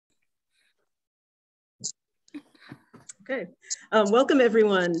Okay, welcome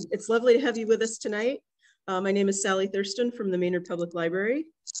everyone. It's lovely to have you with us tonight. My name is Sally Thurston from the Maynard Public Library.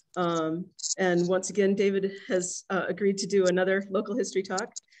 And once again, David has agreed to do another local history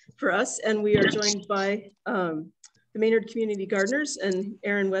talk for us. And we are joined by the Maynard Community Gardeners, and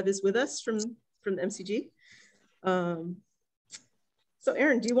Aaron Webb is with us from the MCG. So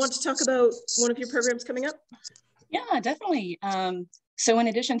Aaron, do you want to talk about one of your programs coming up? Yeah, definitely. So in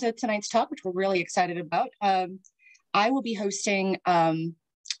addition to tonight's talk, which we're really excited about, I will be hosting a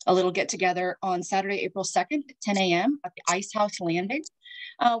little get together on Saturday, April 2nd at 10 a.m. at the Ice House Landing.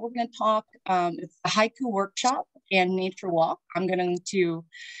 We're going to talk it's a haiku workshop and nature walk. I'm going to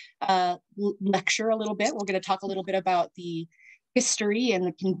lecture a little bit. We're going to talk a little bit about the history and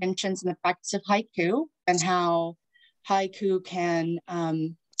the conventions and the practice of haiku and how haiku can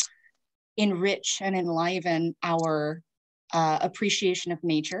enrich and enliven our appreciation of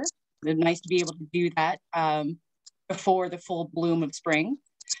nature. It's nice to be able to do that before the full bloom of spring.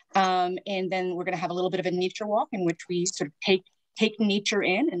 And then we're going to have a little bit of a nature walk in which we sort of take nature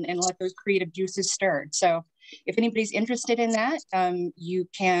in and let those creative juices stir. So if anybody's interested in that, you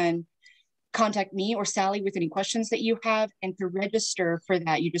can contact me or Sally with any questions that you have. And to register for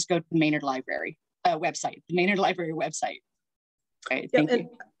that, you just go to the Maynard Library website, the Maynard Library website. Okay, thank you.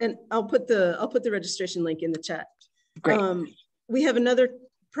 And I'll put the registration link in the chat. Great. We have another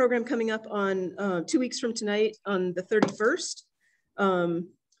program coming up on 2 weeks from tonight on the 31st.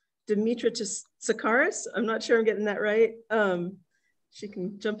 Dimitra Tsakaris, I'm not sure I'm getting that right. She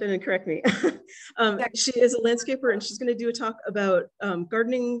can jump in and correct me. She is a landscaper and she's going to do a talk about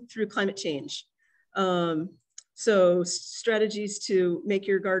gardening through climate change. So strategies to make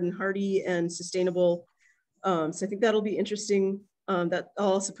your garden hardy and sustainable. So I think that'll be interesting. I'll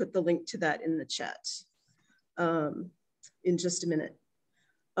also put the link to that in the chat in just a minute.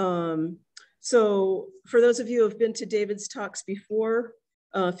 So for those of you who have been to David's talks before,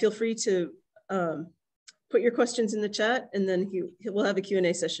 feel free to put your questions in the chat, and then we'll have a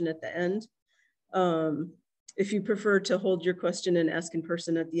Q&A session at the end. If you prefer to hold your question and ask in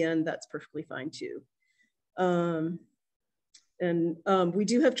person at the end, that's perfectly fine too. We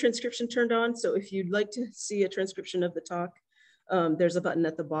do have transcription turned on, so if you'd like to see a transcription of the talk, there's a button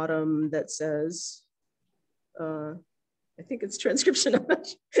at the bottom that says, I think it's transcription.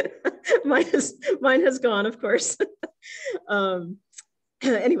 Mine has gone, of course.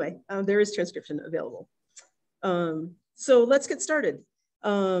 Anyway, there is transcription available. So let's get started.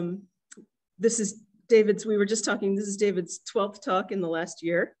 This is David's, we were just talking, this is David's 12th talk in the last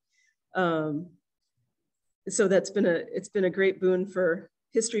year. So it's been a great boon for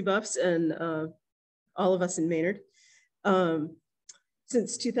history buffs and all of us in Maynard.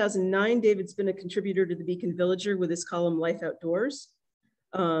 Since 2009, David's been a contributor to the Beacon Villager with his column Life Outdoors.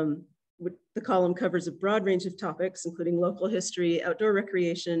 The column covers a broad range of topics, including local history, outdoor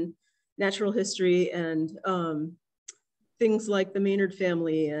recreation, natural history, and things like the Maynard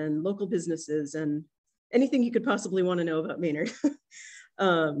family and local businesses and anything you could possibly want to know about Maynard.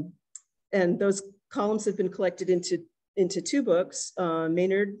 And those columns have been collected into two books,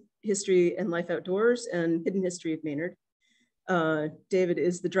 Maynard History and Life Outdoors and Hidden History of Maynard. David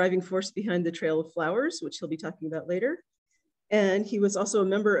is the driving force behind the Trail of Flowers, which he'll be talking about later. And he was also a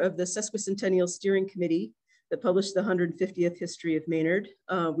member of the Sesquicentennial Steering Committee that published the 150th History of Maynard.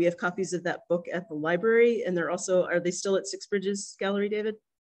 We have copies of that book at the library, and are they still at Six Bridges Gallery, David?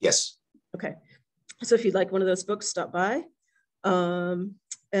 Yes. Okay, so if you'd like one of those books, stop by. And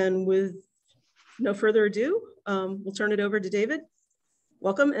with no further ado, we'll turn it over to David.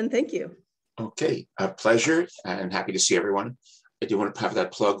 Welcome and thank you. Okay, a pleasure and happy to see everyone. I do want to have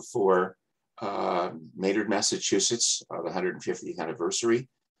that plug for Maynard, Massachusetts, the 150th anniversary.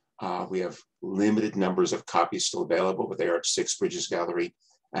 We have limited numbers of copies still available, but they are at Six Bridges Gallery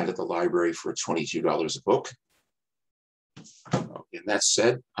and at the library for $22 a book. And that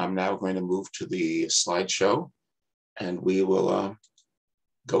said, I'm now going to move to the slideshow and we will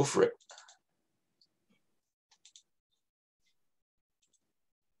go for it.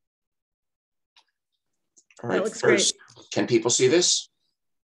 All right, first, can people see this?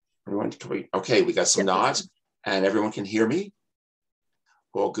 Everyone, okay, we got some nods and everyone can hear me.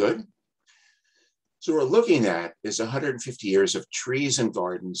 All good. So what we're looking at is 150 years of trees and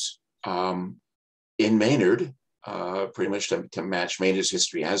gardens in Maynard, pretty much to match Maynard's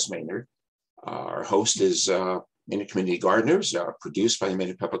history as Maynard. Our host is Maynard Community Gardeners, produced by the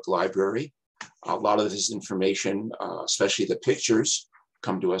Maynard Public Library. A lot of this information, especially the pictures,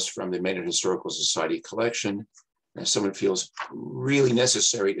 come to us from the Maynard Historical Society collection. And if someone feels really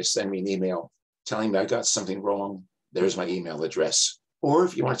necessary to send me an email telling me I got something wrong, there's my email address. Or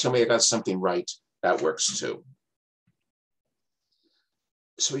if you want to tell me I got something right, that works too.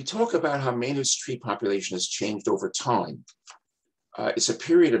 So we talk about how Maynard's tree population has changed over time. It's a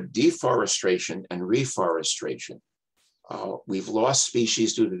period of deforestation and reforestation. We've lost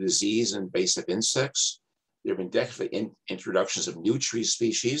species due to disease and invasive insects. There have been definitely introductions of new tree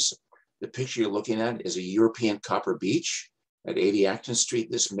species. The picture you're looking at is a European copper beech at 80 Acton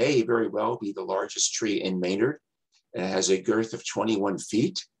Street. This may very well be the largest tree in Maynard. It has a girth of 21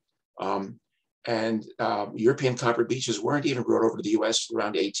 feet. European copper beeches weren't even brought over to the US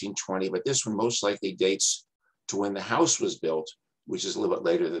around 1820, but this one most likely dates to when the house was built, which is a little bit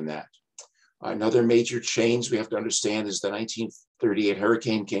later than that. Another major change we have to understand is the 1938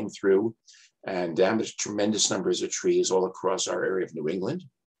 hurricane came through and damaged tremendous numbers of trees all across our area of New England.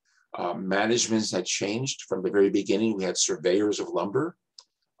 Management had changed from the very beginning. We had surveyors of lumber,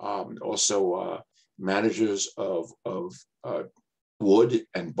 also managers of wood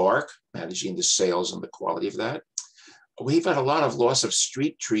and bark, managing the sales and the quality of that. We've had a lot of loss of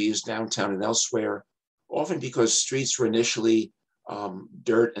street trees downtown and elsewhere, often because streets were initially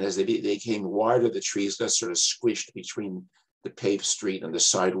dirt, and as they became wider, the trees got sort of squished between the paved street and the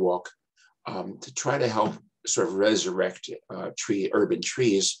sidewalk. To try to help sort of resurrect urban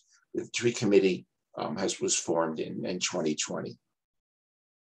trees, the tree committee was formed in 2020.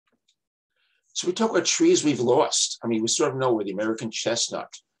 So we talk about trees we've lost. I mean, we sort of know we're the American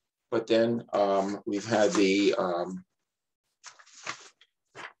chestnut, but then we've had the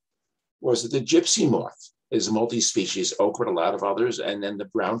gypsy moth is a multi-species oak with a lot of others, and then the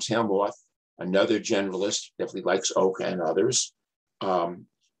brown-tailed moth, another generalist, definitely likes oak and others.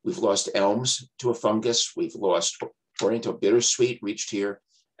 We've lost elms to a fungus. We've lost Oriental bittersweet, reached here,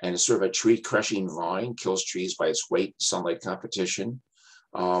 and it's sort of a tree-crushing vine, kills trees by its weight, sunlight competition.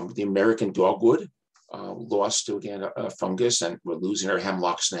 The American dogwood lost to, again, a fungus, and we're losing our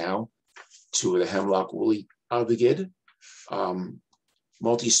hemlocks now to the hemlock woolly algid.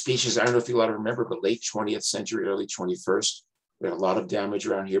 Multi-species, I don't know if you lot remember, but late 20th century, early 21st, we had a lot of damage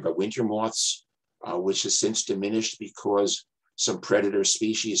around here by winter moths, which has since diminished because some predator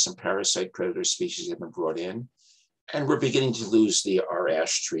species, some parasite predator species have been brought in. And we're beginning to lose our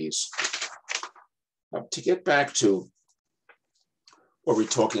ash trees. To get back to what we're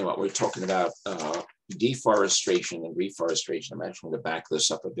talking about deforestation and reforestation. I'm actually going to back this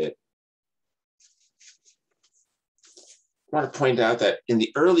up a bit. I want to point out that in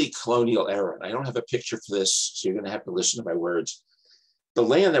the early colonial era, and I don't have a picture for this, so you're going to have to listen to my words, the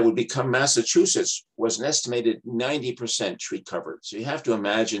land that would become Massachusetts was an estimated 90% tree covered. So you have to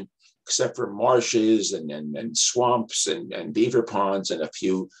imagine, except for marshes and swamps and beaver ponds and a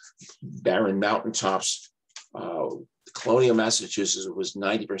few barren mountaintops, colonial Massachusetts was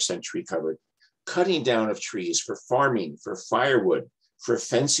 90% tree covered. Cutting down of trees for farming, for firewood, for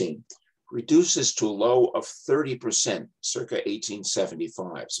fencing, reduces to a low of 30% circa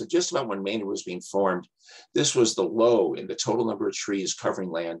 1875. So just about when Maynard was being formed, this was the low in the total number of trees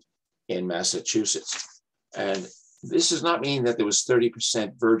covering land in Massachusetts. And this does not mean that there was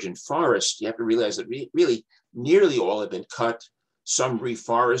 30% virgin forest. You have to realize that really nearly all had been cut, some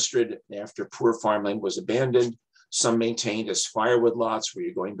reforested after poor farmland was abandoned, some maintained as firewood lots where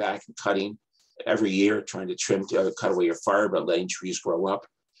you're going back and cutting every year, trying to cut away your fire, but letting trees grow up.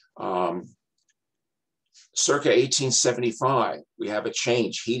 Circa 1875, we have a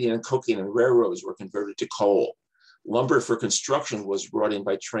change. Heating and cooking and railroads were converted to coal. Lumber for construction was brought in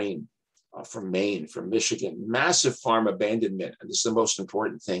by train from Maine, from Michigan. Massive farm abandonment, and this is the most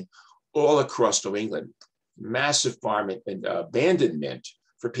important thing, all across New England. Massive farm abandonment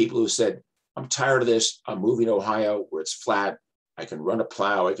for people who said, I'm tired of this, I'm moving to Ohio where it's flat, I can run a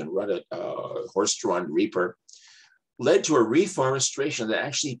plow, I can run a horse-drawn reaper, led to a reforestation that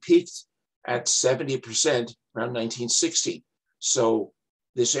actually peaked at 70% around 1960. So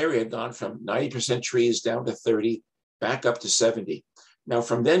this area had gone from 90% trees down to 30, back up to 70. Now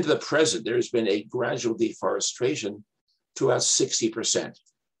from then to the present, there's been a gradual deforestation to about 60%.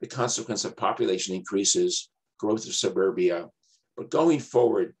 The consequence of population increases, growth of suburbia. But going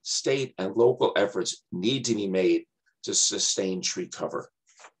forward, state and local efforts need to be made to sustain tree cover.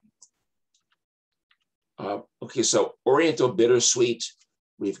 Okay, so Oriental bittersweet.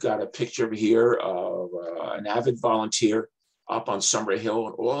 We've got a picture here of an avid volunteer up on Summer Hill,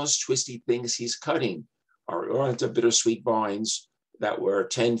 and all those twisty things he's cutting are Oriental bittersweet vines that were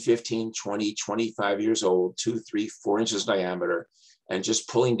 10, 15, 20, 25 years old, 2, 3, 4 inches diameter, and just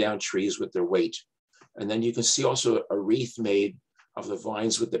pulling down trees with their weight. And then you can see also a wreath made of the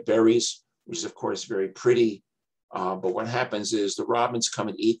vines with the berries, which is of course very pretty. But what happens is the robins come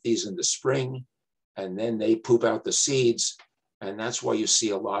and eat these in the spring, and then they poop out the seeds. And that's why you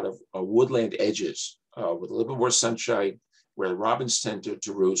see a lot of woodland edges with a little bit more sunshine, where robins tend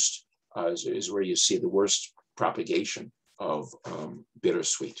to roost is where you see the worst propagation of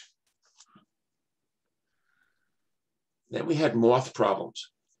bittersweet. Then we had moth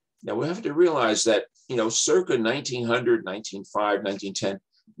problems. Now we have to realize that, circa 1900, 1905, 1910,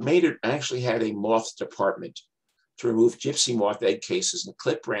 Maynard actually had a moth department to remove gypsy moth egg cases and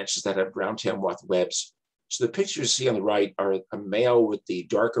clip branches that have brown-tailed moth webs. So the pictures you see on the right are a male with the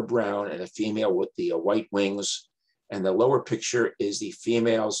darker brown and a female with the white wings. And the lower picture is the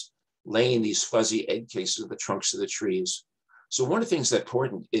females laying these fuzzy egg cases in the trunks of the trees. So one of the things that's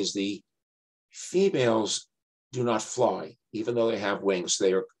important is the females do not fly, even though they have wings.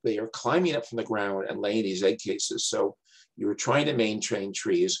 They are climbing up from the ground and laying these egg cases. So you're trying to maintain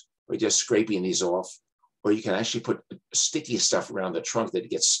trees by just scraping these off, or you can actually put sticky stuff around the trunk that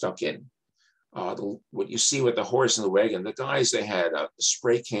it gets stuck in. What you see with the horse and the wagon, the guys, they had a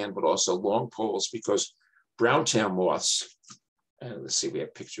spray can, but also long poles, because brown-tail moths, and let's see, we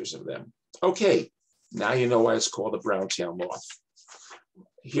have pictures of them. Okay, now you know why it's called a brown-tail moth.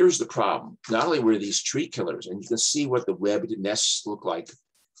 Here's the problem. Not only were these tree killers, and you can see what the webbed nests look like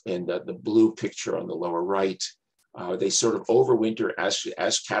in the blue picture on the lower right. They sort of overwinter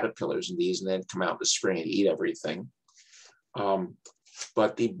as caterpillars in these and then come out in the spring and eat everything.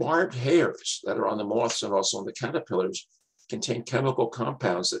 But the barbed hairs that are on the moths and also on the caterpillars contain chemical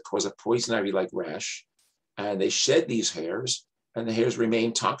compounds that cause a poison ivy-like rash. And they shed these hairs, and the hairs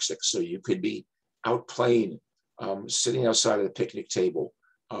remain toxic. So you could be out playing, sitting outside of the picnic table,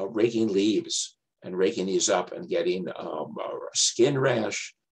 raking leaves and raking these up and getting a skin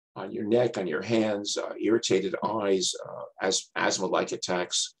rash on your neck, on your hands, irritated eyes, asthma-like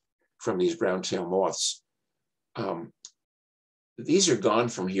attacks from these brown-tailed moths. These are gone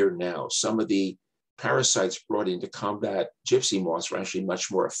from here now. Some of the parasites brought in to combat gypsy moths are actually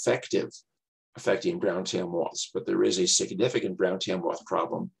much more effective affecting brown-tailed moths, but there is a significant brown-tailed moth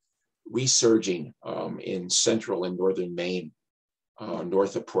problem resurging in central and northern Maine,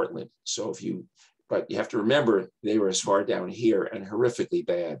 north of Portland. So but you have to remember they were as far down here and horrifically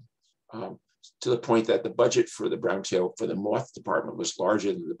bad, to the point that the budget for the Moth Department was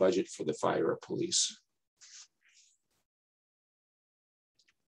larger than the budget for the fire or police.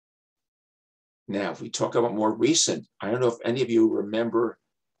 Now, if we talk about more recent, I don't know if any of you remember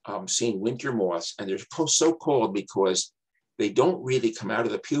seeing winter moths, and they're so called because they don't really come out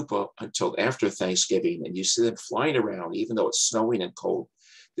of the pupa until after Thanksgiving, and you see them flying around even though it's snowing and cold.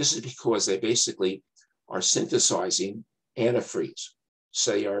 This is because they basically are synthesizing antifreeze.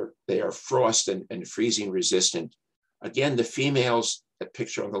 So they are frost and freezing resistant. Again, the females, that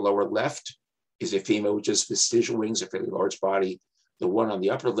picture on the lower left is a female with just vestigial wings, a fairly large body. The one on the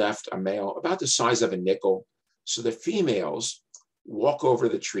upper left, a male, about the size of a nickel. So the females walk over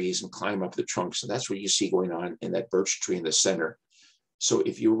the trees and climb up the trunks. And that's what you see going on in that birch tree in the center. So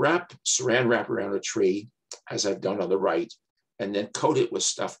if you saran wrap around a tree, as I've done on the right, and then coat it with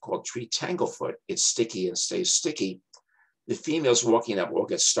stuff called tree tanglefoot, it's sticky and stays sticky. The females walking up will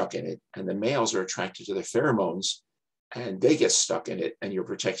get stuck in it, and the males are attracted to the pheromones, and they get stuck in it, and you're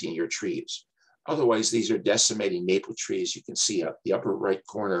protecting your trees. Otherwise, these are decimating maple trees. You can see up the upper right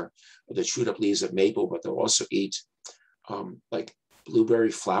corner of the chewed up leaves of maple, but they'll also eat like blueberry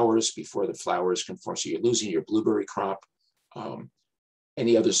flowers before the flowers can form. So you're losing your blueberry crop.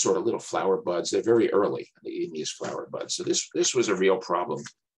 Any other sort of little flower buds, they're very early in these flower buds. So this was a real problem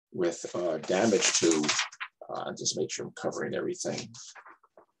with damage to, just make sure I'm covering everything.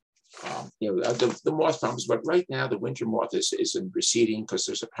 The moth problems, but right now the winter moth is in receding because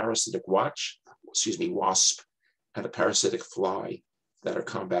there's a parasitic wasp and a parasitic fly that are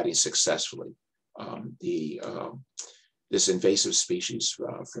combating successfully this invasive species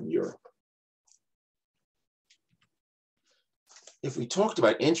from Europe. If we talked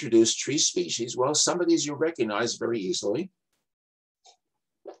about introduced tree species, well, some of these you'll recognize very easily.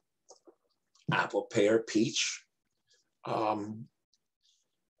 Apple, pear, peach. Some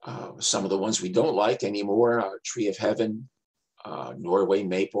of the ones we don't like anymore, tree of heaven, Norway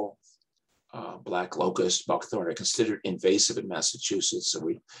maple, black locust, buckthorn are considered invasive in Massachusetts. So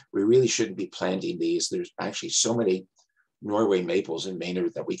we really shouldn't be planting these. There's actually so many Norway maples in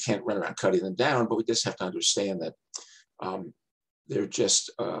Maynard that we can't run around cutting them down, but we just have to understand that they're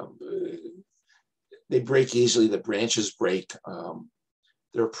just, they break easily, the branches break.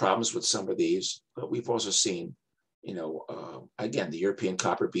 There are problems with some of these, but we've also seen, again, the European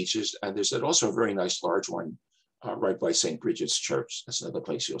copper beeches, and there's also a very nice large one right by St. Bridget's Church. That's another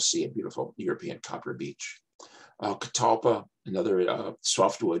place you'll see a beautiful European copper beech. Catalpa, another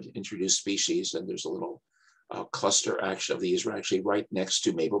softwood introduced species, and there's a little cluster actually of these are actually right next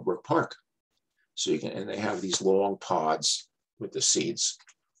to Maplebrook Park. So and they have these long pods with the seeds.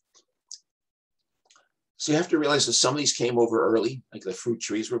 So you have to realize that some of these came over early, like the fruit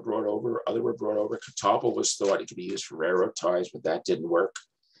trees were brought over, other were brought over. Catawba was thought it could be used for railroad ties, but that didn't work.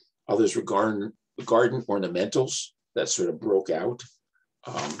 Others were garden ornamentals that sort of broke out.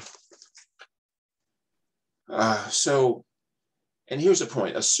 And here's the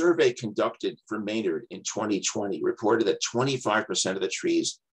point. A survey conducted for Maynard in 2020 reported that 25% of the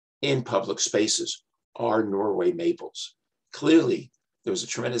trees in public spaces are Norway maples. Clearly, there was a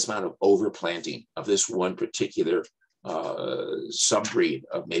tremendous amount of overplanting of this one particular subbreed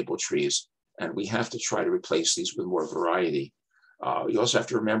of maple trees, and we have to try to replace these with more variety. You also have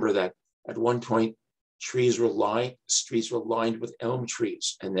to remember that at one point, streets were lined with elm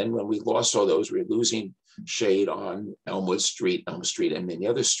trees, and then when we lost all those, we were losing shade on Elm Street, and many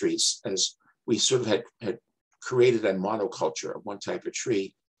other streets, as we sort of had created a monoculture of one type of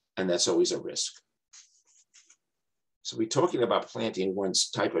tree, and that's always a risk. So we're talking about planting one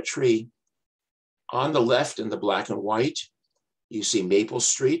type of tree. On the left in the black and white, you see Maple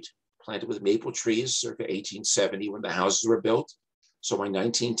Street, planted with maple trees circa 1870 when the houses were built. So by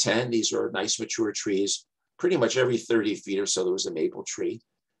 1910, these are nice mature trees. Pretty much every 30 feet or so, there was a maple tree.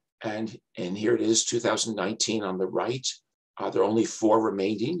 And here it is, 2019 on the right. There are only 4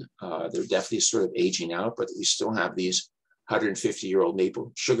 remaining. They're definitely sort of aging out, but we still have these 150-year-old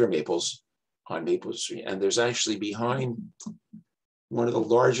sugar maples on Maple Street. And there's actually behind one of the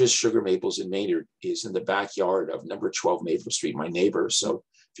largest sugar maples in Maynard is in the backyard of number 12 Maple Street, my neighbor. So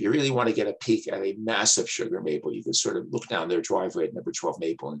if you really want to get a peek at a massive sugar maple, you can sort of look down their driveway at number 12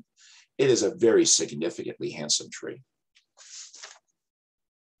 Maple, and it is a very significantly handsome tree.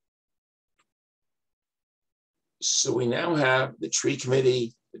 So we now have the tree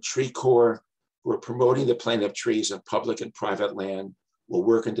committee, the tree corps, who are promoting the planting of trees on public and private land. We'll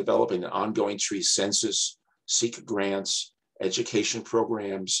work in developing an ongoing tree census, seek grants, education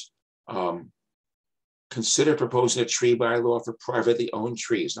programs, consider proposing a tree bylaw for privately owned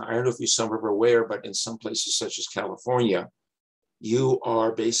trees. Now, I don't know if some are aware, but in some places such as California, you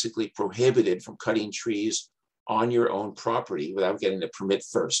are basically prohibited from cutting trees on your own property without getting a permit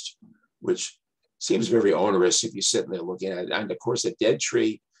first, which seems very onerous if you sit there looking at it. And of course, a dead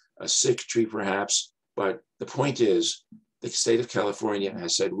tree, a sick tree perhaps, but the point is, the state of California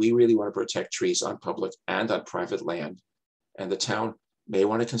has said, we really want to protect trees on public and on private land. And the town may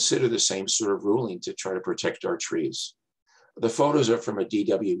want to consider the same sort of ruling to try to protect our trees. The photos are from a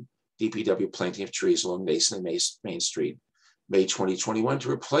DPW planting of trees along Mason and Main Street, May 2021,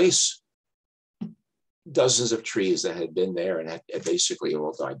 to replace dozens of trees that had been there and had basically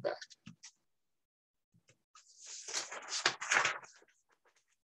all died back.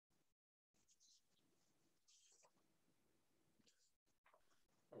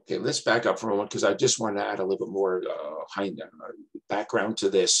 Okay, let's back up for a moment because I just want to add a little bit more background to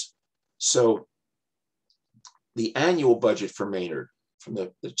this. So the annual budget for Maynard, from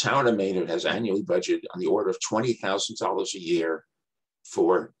the town of Maynard has annually budgeted on the order of $20,000 a year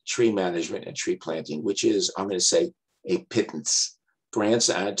for tree management and tree planting, which is, I'm going to say, a pittance. Grants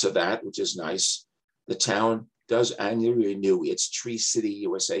add to that, which is nice. The town does annually renew its Tree City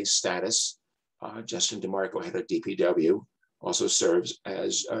USA status. Justin DeMarco, head of DPW, also serves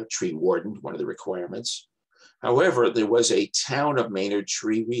as a tree warden, one of the requirements. However, there was a Town of Maynard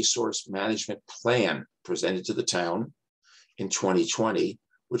Tree Resource Management Plan presented to the town in 2020,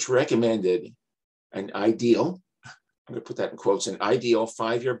 which recommended an ideal, I'm going to put that in quotes, an ideal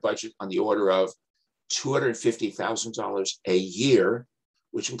 5-year budget on the order of $250,000 a year,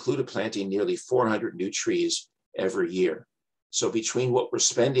 which included planting nearly 400 new trees every year. So between what we're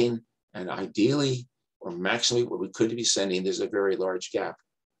spending and ideally or maximally what we could be sending, there's a very large gap.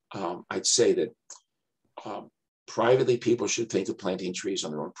 I'd say that privately, people should think of planting trees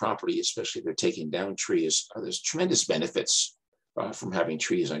on their own property, especially if they're taking down trees. There's tremendous benefits from having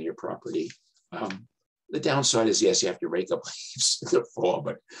trees on your property. The downside is, yes, you have to rake up leaves in the fall,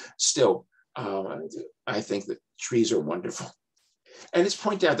 but still, I think that trees are wonderful. And it's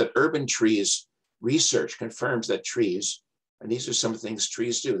pointed out that urban trees research confirms that trees, and these are some things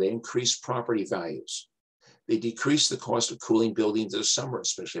trees do, they increase property values. They decrease the cost of cooling buildings in the summer,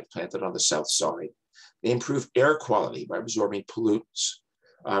 especially if planted on the south side. They improve air quality by absorbing pollutants.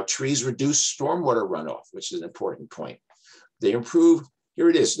 Trees reduce stormwater runoff, which is an important point. They improve, here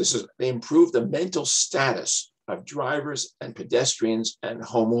it is, they improve the mental status of drivers and pedestrians and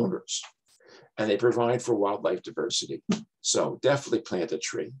homeowners. And they provide for wildlife diversity. So definitely plant a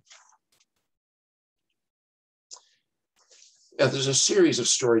tree. Now, there's a series of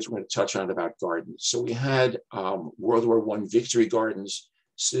stories we're going to touch on about gardens. So we had World War I victory gardens.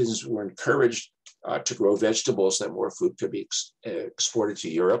 Citizens were encouraged to grow vegetables that more food could be exported to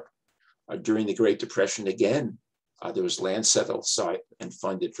Europe. During the Great Depression, again, there was land set aside and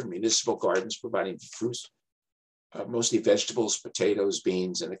funded for municipal gardens, providing fruits, mostly vegetables, potatoes,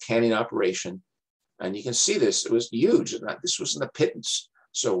 beans, and a canning operation. And you can see this, it was huge. This was in the pittance.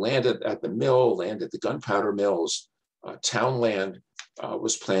 So land at the mill, land at the gunpowder mills, town land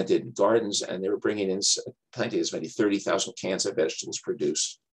was planted in gardens, and they were bringing in planting as many 30,000 cans of vegetables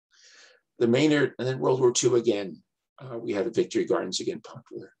produced. The Maynard, and then World War II again, we had the Victory Gardens again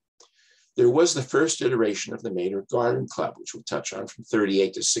popular. There was the first iteration of the Maynard Garden Club, which we'll touch on from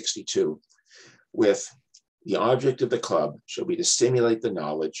 38 to 62, with the object of the club shall be to stimulate the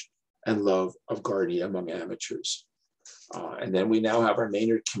knowledge and love of gardening among amateurs. And then we now have our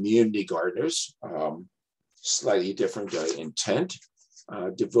Maynard Community Gardeners, slightly different intent,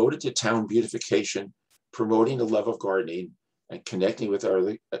 devoted to town beautification, promoting the love of gardening, and connecting with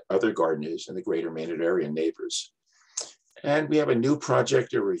our other gardeners in the greater Maynard area neighbors. And we have a new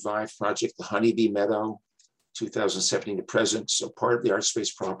project, a revived project, the Honeybee Meadow, 2017 to present. So part of the art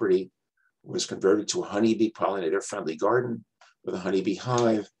space property was converted to a honeybee pollinator-friendly garden with a honeybee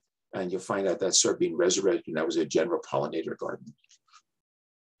hive. And you'll find out that's sort of being resurrected, and that was a general pollinator garden.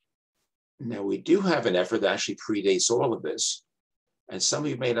 Now, we do have an effort that actually predates all of this. And some of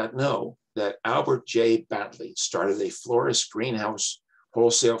you may not know that Albert J. Batley started a florist greenhouse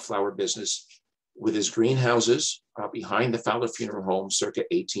wholesale flower business with his greenhouses behind the Fowler Funeral Home circa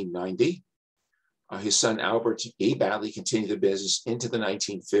 1890. His son, Albert E. Batley, continued the business into the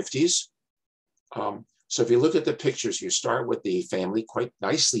 1950s. So if you look at the pictures, you start with the family quite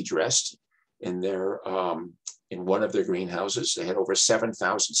nicely dressed in their in one of their greenhouses. They had over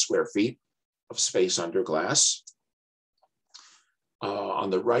 7,000 square feet of space under glass. On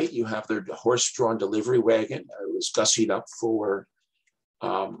the right, you have their horse-drawn delivery wagon. It was gussied up for,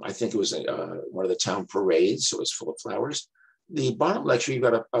 I think it was one of the town parades, so it was full of flowers. The bottom lecture, you've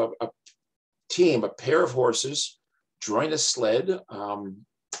got a team, a pair of horses, drawing a sled.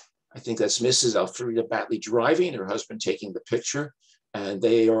 I think that's Mrs. Elfrida Batley driving, her husband taking the picture. And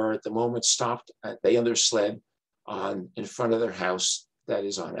they are at the moment stopped, they and their sled in front of their house that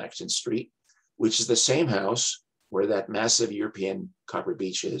is on Acton Street, which is the same house where that massive European copper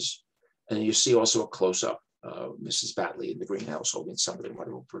beech is. And you see also a close-up of Mrs. Batley in the greenhouse holding some of their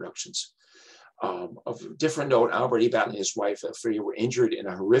wonderful productions. Of different note, Albert E. Batley and his wife, Elfrida, were injured in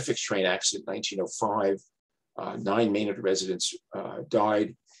a horrific train accident in 1905. 9 Maynard residents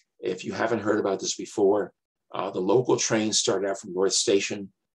died. If you haven't heard about this before, the local train started out from North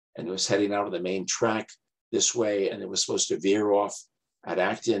Station and it was heading out of the main track this way, and it was supposed to veer off at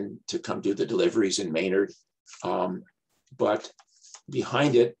Acton to come do the deliveries in Maynard. But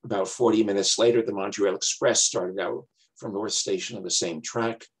behind it, about 40 minutes later, the Montreal Express started out from North Station on the same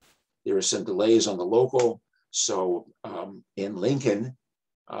track. There were some delays on the local. So in Lincoln,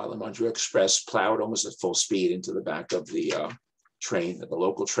 the Montreal Express plowed almost at full speed into the back of the train, the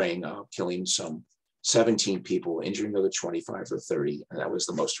local train, killing some 17 people, injuring another 25 or 30. And that was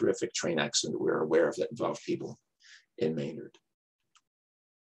the most horrific train accident we're aware of that involved people in Maynard.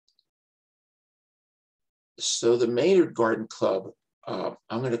 So the Maynard Garden Club, I'm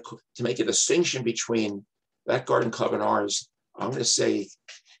going to make a distinction between that garden club and ours. I'm going to say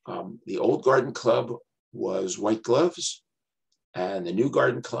the old garden club was white gloves and the new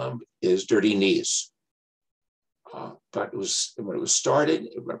garden club is dirty knees. But it was, when it was started,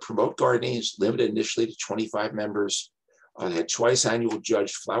 it would promote gardening. It's limited initially to 25 members. They had twice annual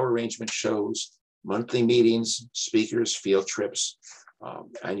judged flower arrangement shows, monthly meetings, speakers, field trips,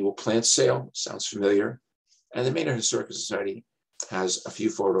 annual plant sale, sounds familiar. And the Maynard Historical Society has a few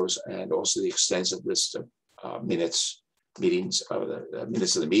photos and also the extensive list of minutes of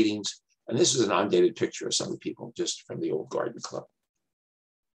the meetings. And this is an undated picture of some of the people just from the old garden club.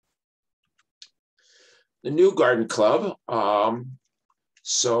 The new garden club,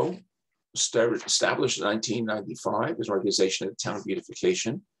 established in 1995 as an organization of town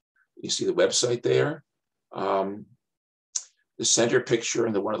beautification. You see the website there. The center picture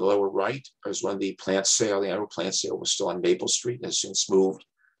and the one on the lower right is when the plant sale, the annual plant sale, was still on Maple Street, has since moved,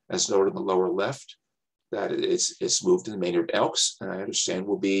 as noted in the lower left, that it's moved to the Maynard Elks, and I understand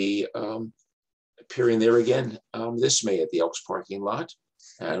will be appearing there again this May at the Elks parking lot.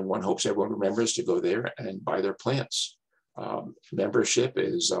 And one hopes everyone remembers to go there and buy their plants. Membership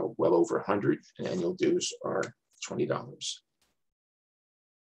is well over 100, and annual dues are $20.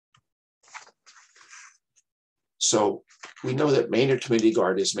 So we know that Maynard Community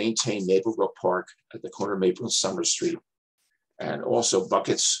Gardens maintain Maple Brook Park at the corner of Maple and Summer Street, and also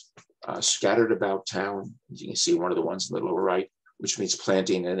buckets scattered about town. You can see one of the ones in the lower right, which means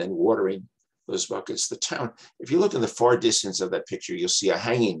planting and then watering those buckets. The town, if you look in the far distance of that picture, you'll see a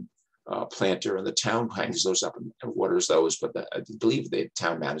hanging planter, and the town hangs those up and waters those, but I believe the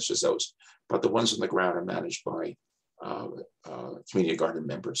town manages those. But the ones on the ground are managed by community garden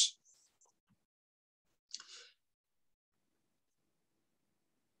members.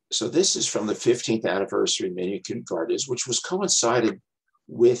 So this is from the 15th anniversary of Maynard Community Gardeners, which was coincided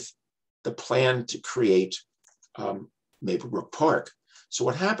with the plan to create Maplebrook Park. So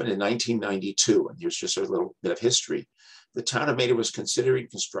what happened in 1992, and here's just a little bit of history, the town of Maynard was considering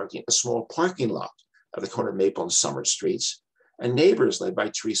constructing a small parking lot at the corner of Maple and Summer Streets. And neighbors led by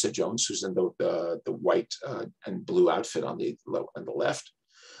Teresa Jones, who's in the white and blue outfit on the left,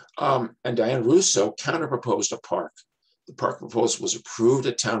 and Diane Russo counter-proposed a park. The park proposal was approved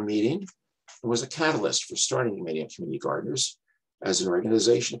at town meeting and was a catalyst for starting the Maynard Community Gardeners as an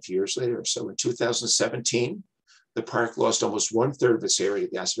organization a few years later. So in 2017, the park lost almost 1/3 of its area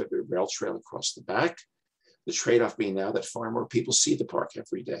to the Aspen Rail Trail across the back. The trade-off being now that far more people see the park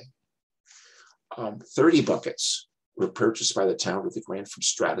every day. 30 buckets were purchased by the town with a grant from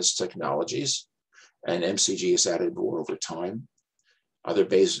Stratus Technologies, and MCG has added more over time. Other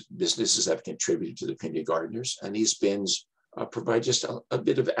businesses have contributed to the community gardeners, and these bins provide just a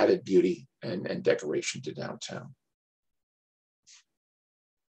bit of added beauty and decoration to downtown.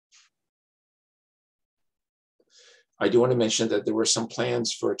 I do want to mention that there were some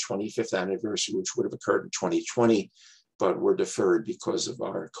plans for a 25th anniversary, which would have occurred in 2020, but were deferred because of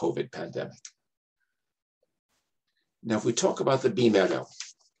our COVID pandemic. Now, if we talk about the bee meadow,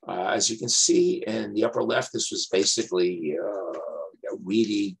 as you can see in the upper left, this was basically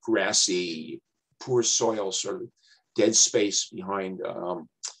weedy, grassy, poor soil, sort of dead space behind the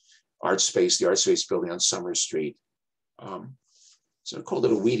Art Space building on Summer Street. So I called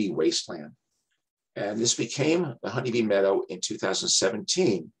it a weedy wasteland. And this became the Honeybee Meadow in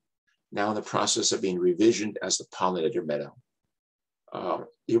 2017, now in the process of being revisioned as the Pollinator Meadow.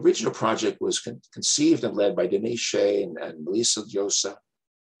 The original project was conceived and led by Denise Shea and Melissa Llosa,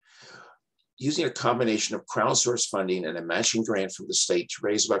 using a combination of crowdsourced funding and a matching grant from the state to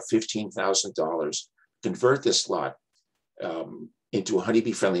raise about $15,000, convert this lot into a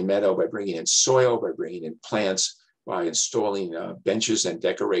honeybee-friendly meadow by bringing in soil, by bringing in plants, by installing benches and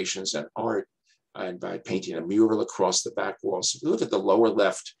decorations and art, and by painting a mural across the back wall. So if you look at the lower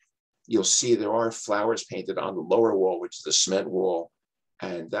left, you'll see there are flowers painted on the lower wall, which is the cement wall.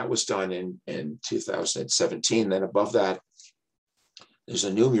 And that was done in 2017. Then above that, there's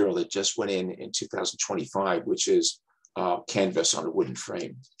a new mural that just went in 2025, which is canvas on a wooden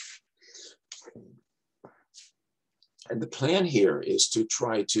frame. And the plan here is to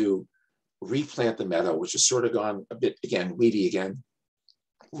try to replant the meadow, which has sort of gone a bit, again, weedy again,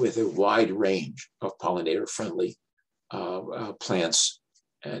 with a wide range of pollinator-friendly plants,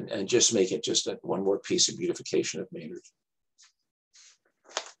 and just make it just one more piece of beautification of Maynard.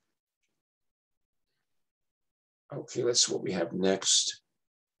 Okay, let's see what we have next.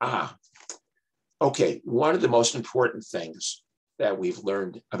 Okay, one of the most important things that we've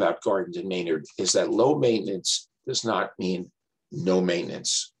learned about gardens in Maynard is that low maintenance does not mean no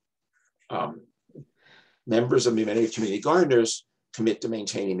maintenance. Members of the Maynard Community Gardeners commit to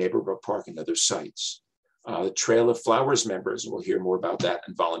maintaining Maplebrook Park and other sites. The Trail of Flowers members, and we'll hear more about that,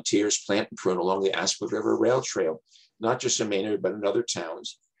 and volunteers plant and prune along the Aspen River Rail Trail, not just in Maynard, but in other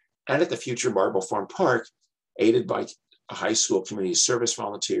towns. And at the future Marble Farm Park, aided by high school community service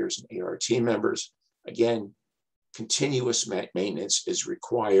volunteers and ART members. Again, continuous maintenance is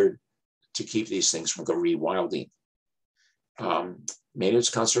required to keep these things from rewilding. Maynard's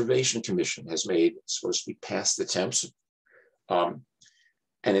Conservation Commission has made, supposed to be past attempts, and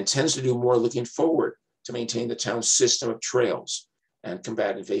intends to do more looking forward to maintain the town's system of trails and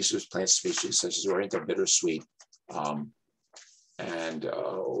combat invasive plant species such as Oriental bittersweet.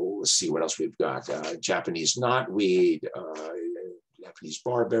 Let's see what else we've got. Japanese knotweed, Japanese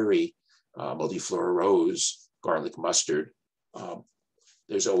barberry, multiflora rose, garlic mustard.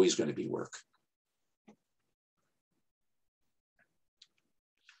 There's always going to be work.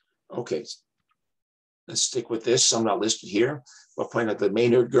 Okay, let's stick with this. Some not listed here. I'll point out that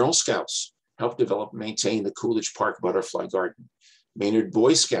Maynard Girl Scouts helped develop and maintain the Coolidge Park Butterfly Garden. Maynard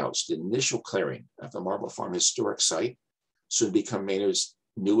Boy Scouts did initial clearing at the Marble Farm Historic Site, soon become Maynard's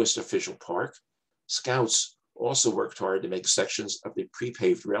newest official park. Scouts also worked hard to make sections of the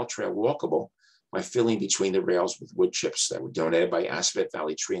pre-paved rail trail walkable by filling between the rails with wood chips that were donated by Aspen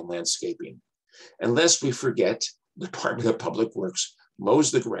Valley Tree and Landscaping. And lest we forget, the Department of Public Works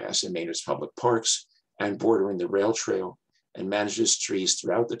mows the grass in Maynard's public parks and bordering the rail trail and manages trees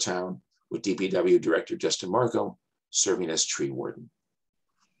throughout the town, with DPW Director Justin Marco serving as tree warden.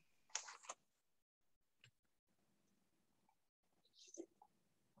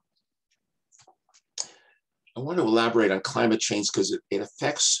 want to elaborate on climate change because it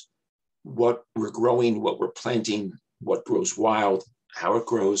affects what we're growing, what we're planting, what grows wild, how it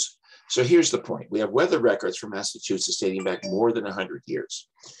grows. So here's the point. We have weather records from Massachusetts dating back more than 100 years.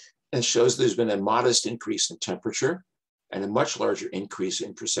 And it shows there's been a modest increase in temperature and a much larger increase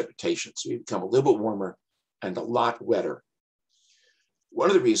in precipitation. So we've become a little bit warmer and a lot wetter. One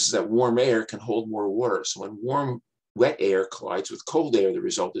of the reasons is that warm air can hold more water. So when warm, wet air collides with cold air, the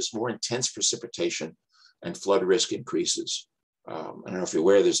result is more intense precipitation and flood risk increases. I don't know if you're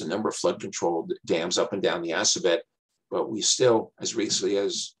aware, there's a number of flood control dams up and down the Assabet, but we still, as recently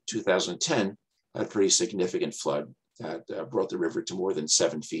as 2010, had a pretty significant flood that brought the river to more than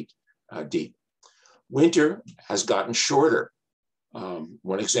 7 feet deep. Winter has gotten shorter.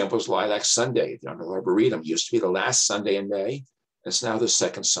 One example is Lilac Sunday on the Arboretum. Used to be the last Sunday in May. It's now the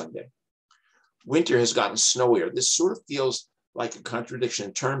second Sunday. Winter has gotten snowier. This sort of feels like a contradiction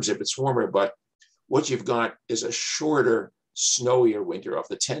in terms if it's warmer, but what you've got is a shorter, snowier winter. Of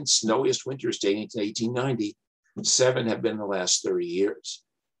the 10 snowiest winters dating to 1890, 7 have been in the last 30 years.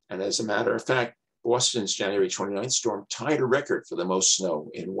 And as a matter of fact, Boston's January 29th storm tied a record for the most snow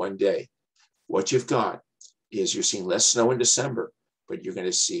in one day. What you've got is you're seeing less snow in December, but you're going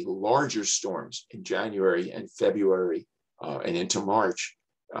to see larger storms in January and February and into March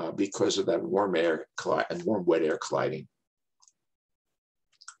because of that warm air and warm wet air colliding.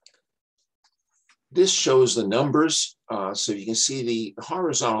 This shows the numbers. So you can see the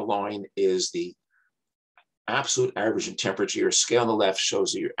horizontal line is the absolute average in temperature. Your scale on the left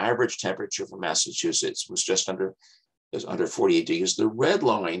shows that your average temperature for Massachusetts was just under 48 degrees. The red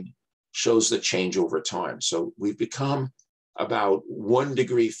line shows the change over time. So we've become about 1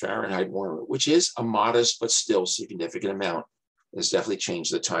 degree Fahrenheit warmer, which is a modest but still significant amount. It's definitely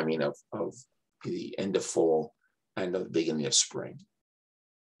changed the timing of the end of fall and the beginning of spring.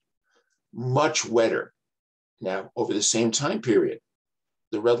 Much wetter. Now, over the same time period,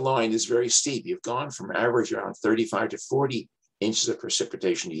 the red line is very steep. You've gone from average around 35 to 40 inches of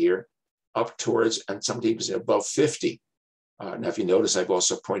precipitation a year up towards, and some days above 50. Now, if you notice, I've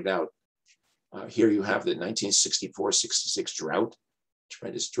also pointed out, here you have the 1964-66 drought,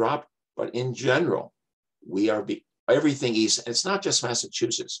 tremendous drop, but in general, we are, everything east, it's not just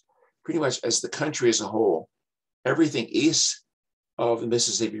Massachusetts, pretty much as the country as a whole, everything east of the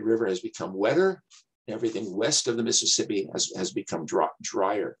Mississippi River has become wetter. Everything west of the Mississippi has become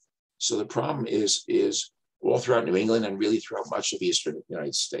drier. So the problem is all throughout New England and really throughout much of eastern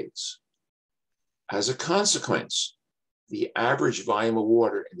United States. As a consequence, the average volume of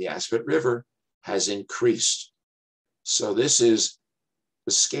water in the Assabet River has increased. So this is,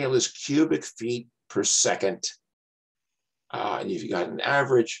 the scale is cubic feet per second. And you've got an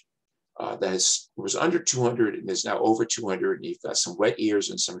average that was under 200 and is now over 200. And you've got some wet years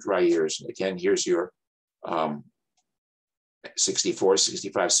and some dry years. And again, here's your 64,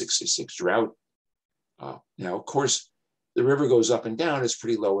 65, 66 drought. Now, of course, the river goes up and down. It's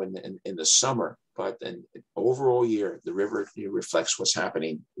pretty low in the summer, but then overall year, the river reflects what's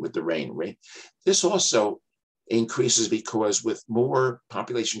happening with the rain. This also increases because with more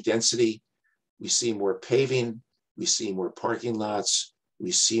population density, we see more paving, we see more parking lots,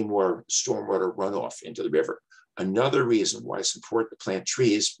 we see more stormwater runoff into the river. Another reason why it's important to plant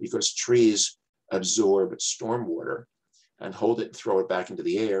trees, because trees absorb stormwater and hold it and throw it back into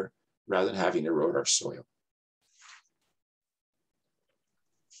the air rather than having to erode our soil.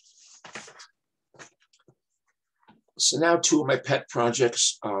 So now 2 of my pet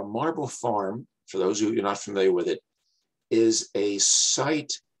projects. Marble Farm, for those of you who are not familiar with it, is a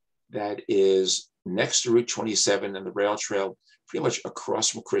site that is next to Route 27 and the rail trail, pretty much across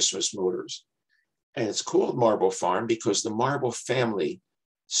from Christmas Motors. And it's called Marble Farm because the Marble family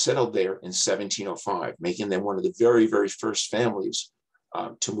settled there in 1705, making them one of the very, very first families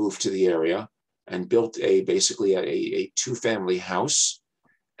to move to the area, and built basically a 2-family house,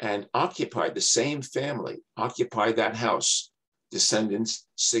 and occupied, the same family occupied that house, descendants,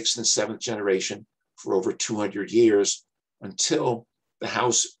 6th and 7th generation, for over 200 years until the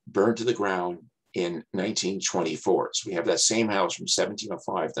house burned to the ground in 1924. So we have that same house from 1705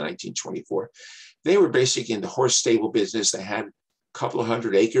 to 1924. They were basically in the horse stable business. They had a couple of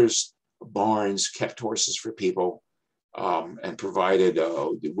 100 acres, barns, kept horses for people, and provided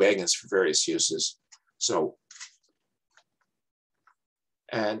the wagons for various uses. So,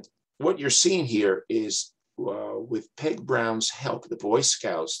 and what you're seeing here is with Peg Brown's help, the Boy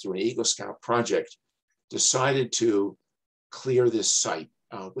Scouts, through an Eagle Scout project, decided to clear this site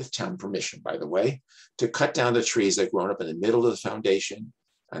with town permission, by the way, to cut down the trees that grown up in the middle of the foundation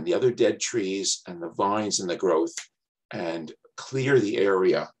and the other dead trees and the vines and the growth, and clear the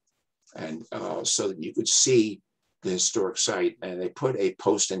area and so that you could see the historic site. And they put a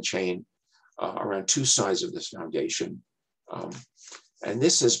post and chain around two sides of this foundation. And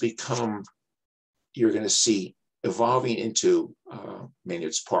this has become, you're going to see, evolving into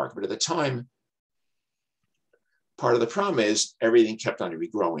Maynard's Park. But at the time, part of the problem is everything kept on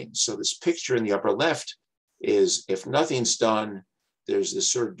regrowing. So this picture in the upper left is, if nothing's done, there's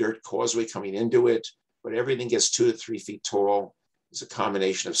this sort of dirt causeway coming into it, but everything gets 2 to 3 feet tall. It's a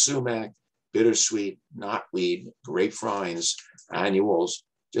combination of sumac, bittersweet, knotweed, grapevines, annuals,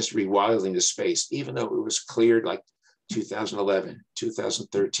 just rewilding the space, even though it was cleared like 2011,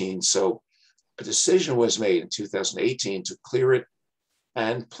 2013. So a decision was made in 2018 to clear it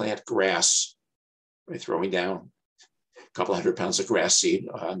and plant grass by throwing down a couple 100 pounds of grass seed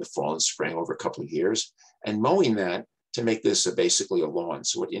in the fall and spring over a couple of years, and mowing that to make this basically a lawn.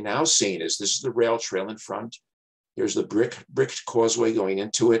 So what you're now seeing is, this is the rail trail in front. Here's the bricked causeway going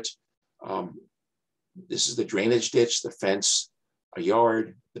into it. This is the drainage ditch, the fence, a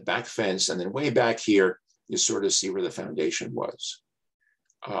yard, the back fence, and then way back here, you sort of see where the foundation was.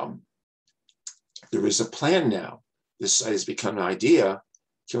 There is a plan now. This site has become an idea.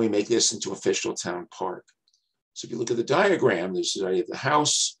 Can we make this into official town park? So if you look at the diagram, there's the idea of the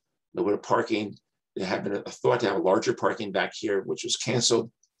house, a little bit of parking. There had been a thought to have a larger parking back here, which was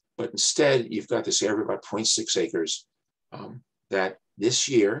canceled. But instead, you've got this area of about 0.6 acres that this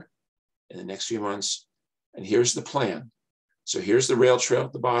year, in the next few months, and here's the plan. So here's the rail trail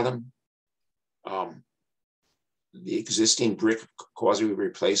at the bottom. The existing brick causeway will be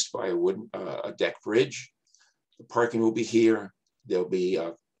replaced by a wooden a deck bridge. The parking will be here. There'll be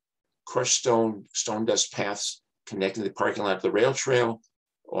crushed stone dust paths connecting the parking lot to the rail trail.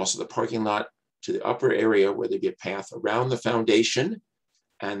 Also the parking lot to the upper area where there'll be a path around the foundation,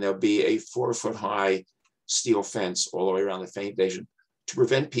 and there'll be a 4-foot-high steel fence all the way around the foundation to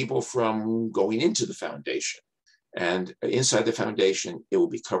prevent people from going into the foundation. And inside the foundation, it will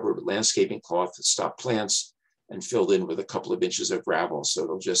be covered with landscaping cloth to stop plants and filled in with a couple of inches of gravel. So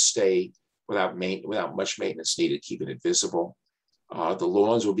it'll just stay without much maintenance needed, keeping it visible. The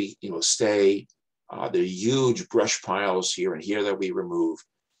lawns will be, stay. There are huge brush piles here and here that we remove.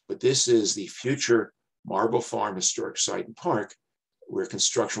 But this is the future Marble Farm Historic Site and Park, where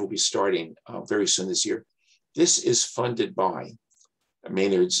construction will be starting very soon this year. This is funded by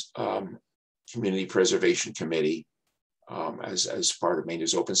Maynard's Community Preservation Committee as part of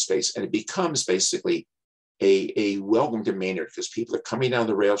Maynard's open space. And it becomes basically a welcome to Maynard, because people are coming down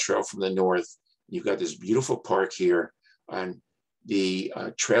the rail trail from the north. You've got this beautiful park here, and the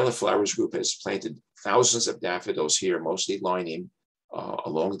Trail of Flowers group has planted thousands of daffodils here, mostly lining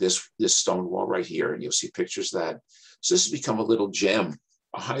along this stone wall right here, and you'll see pictures of that. So this has become a little gem,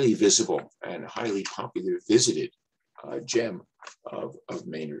 a highly visible and highly popular visited gem of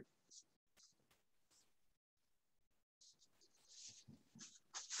Maynard.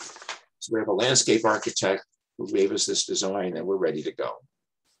 So we have a landscape architect who gave us this design, and we're ready to go.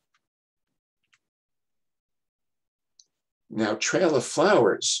 Now, Trail of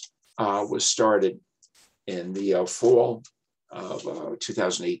Flowers was started in the fall of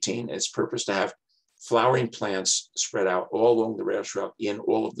 2018. Its purpose to have flowering plants spread out all along the rail trail in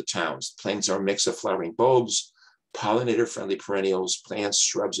all of the towns. Plants are a mix of flowering bulbs, pollinator-friendly perennials, plants,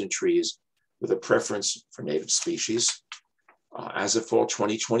 shrubs, and trees, with a preference for native species. As of fall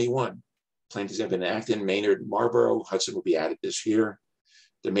 2021, plantings have been active in Maynard, Marlborough. Hudson will be added this year.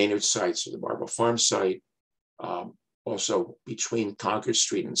 The Maynard sites are the Marble Farm site. Also between Concord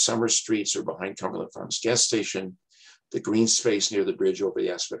Street and Summer Streets, or behind Cumberland Farms gas station, the green space near the bridge over the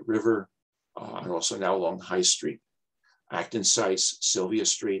Aspet River, and also now along High Street. Acton sites, Sylvia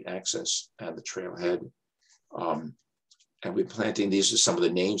Street access, and the trailhead. And we're planting, these are some of the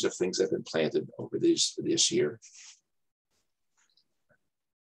names of things that have been planted over this year.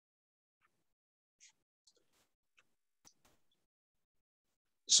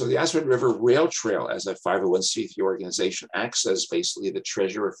 So the Aspet River Rail Trail, as a 501c3 organization, acts as basically the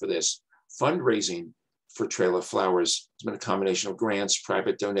treasurer for this. Fundraising for Trail of Flowers has been a combination of grants,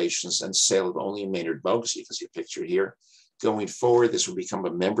 private donations, and sale of only Maynard mugs. You can see a picture here. Going forward, this will become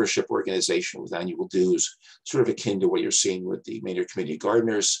a membership organization with annual dues, sort of akin to what you're seeing with the Maynard Community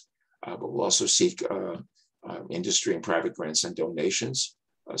Gardeners, but we'll also seek industry and private grants and donations.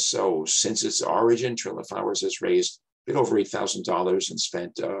 So since its origin, Trail of Flowers has raised a bit over $8,000 and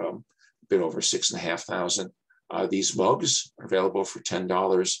spent a bit over $6,500. These mugs are available for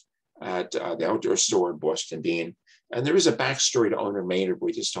 $10 at the outdoor store in Boston Bean. And there is a backstory to owner Maynard, but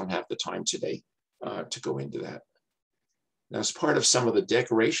we just don't have the time today to go into that. Now, as part of some of the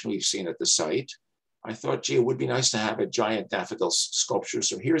decoration we've seen at the site, I thought, gee, it would be nice to have a giant daffodil sculpture.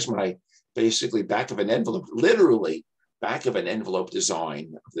 So here's my basically back of an envelope, literally back of an envelope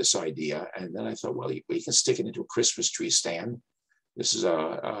design of this idea. And then I thought, well, we can stick it into a Christmas tree stand. This is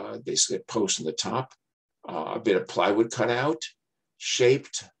basically a post on the top, a bit of plywood cut out,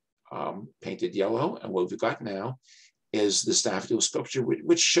 shaped, painted yellow. And what we've got now is this daffodil sculpture,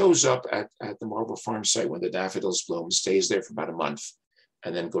 which shows up at the Marble Farm site when the daffodils bloom, stays there for about a month,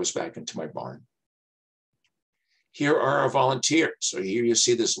 and then goes back into my barn. Here are our volunteers. So here you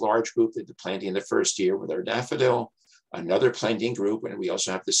see this large group that did planting the first year with our daffodil, another planting group, and we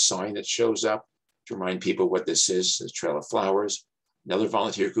also have this sign that shows up to remind people what this is, the Trail of Flowers. Another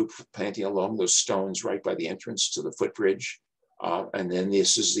volunteer group planting along those stones right by the entrance to the footbridge. And then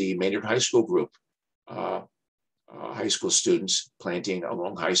this is the Maynard High School group, high school students planting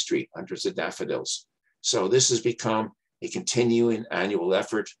along High Street, hundreds of daffodils. So this has become a continuing annual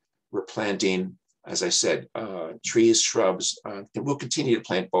effort. We're planting, as I said, trees, shrubs, and we'll continue to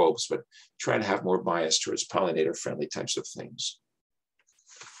plant bulbs, but try to have more bias towards pollinator-friendly types of things.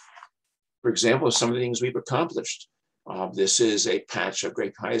 For example, some of the things we've accomplished. This is a patch of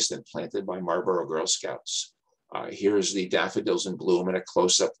grape hyacinth planted by Marlboro Girl Scouts. Here's the daffodils in bloom and a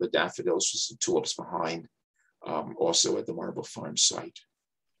close-up of the daffodils with some tulips behind, also at the Marble Farm site.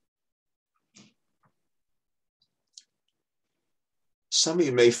 Some of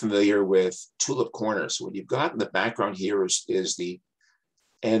you may be familiar with tulip corners. What you've got in the background here is the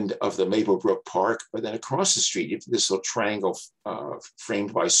end of the Maplebrook Park, but then across the street, you have this little triangle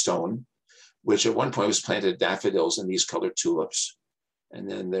framed by stone, which at one point was planted daffodils and these colored tulips. And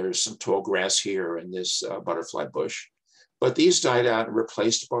then there's some tall grass here and this butterfly bush. But these died out and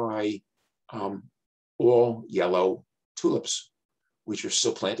replaced by all yellow tulips, which are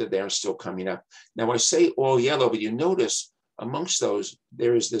still planted there and still coming up. Now I say all yellow, but you notice amongst those,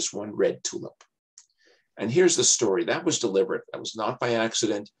 there is this one red tulip. And here's the story. That was deliberate. That was not by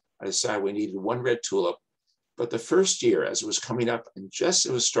accident. I decided we needed one red tulip. But the first year, as it was coming up and just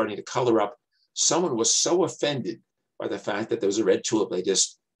it was starting to color up, someone was so offended by the fact that there was a red tulip, they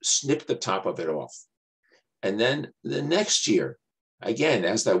just snipped the top of it off. And then the next year, again,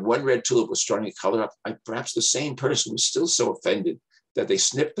 as that one red tulip was starting to color up, perhaps the same person was still so offended that they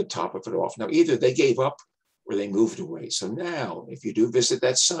snipped the top of it off. Now, either they gave up or they moved away. So now, if you do visit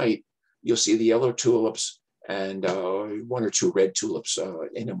that site, you'll see the yellow tulips and one or two red tulips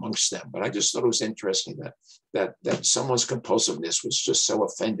in amongst them. But I just thought it was interesting that someone's compulsiveness was just so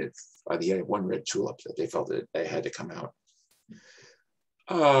offended by the one red tulip that they felt that they had to come out.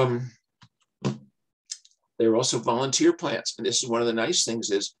 There are also volunteer plants. And this is one of the nice things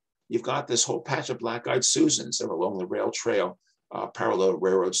is you've got this whole patch of black-eyed Susans that are along the rail trail, parallel to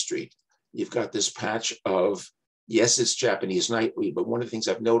Railroad Street. You've got this patch of, yes, it's Japanese nightweed, but one of the things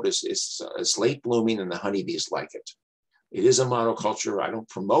I've noticed is it's late blooming and the honeybees like it. It is a monoculture. I don't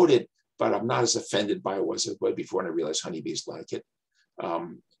promote it, but I'm not as offended by it as I was before, and I realized honeybees like it.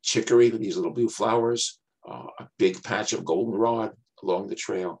 Chicory with these little blue flowers, a big patch of goldenrod along the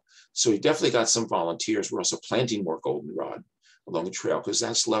trail. So we definitely got some volunteers. We're also planting more goldenrod along the trail because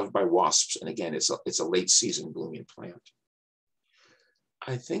that's loved by wasps. And again, it's a late season blooming plant.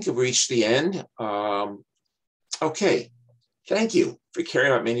 I think I've reached the end. Okay, thank you for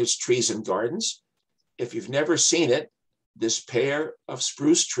caring about Maynard's trees and gardens. If you've never seen it, this pair of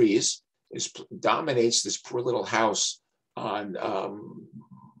spruce trees dominates this poor little house on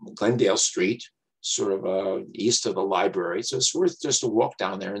Glendale Street, sort of east of the library. So it's worth just to walk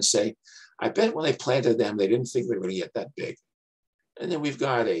down there and say, I bet when they planted them, they didn't think they were going to get that big. And then we've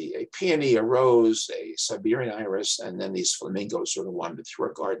got a peony, a rose, a Siberian iris, and then these flamingos sort of wandered through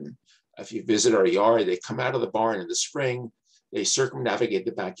our garden. If you visit our yard, they come out of the barn in the spring, they circumnavigate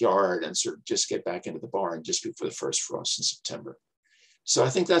the backyard and sort of just get back into the barn just before the first frost in September. So I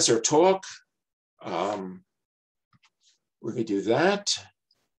think that's our talk. We're going to do that.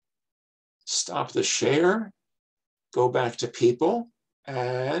 Stop the share, go back to people,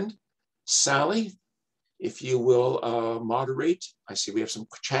 and Sally, if you will moderate. I see we have some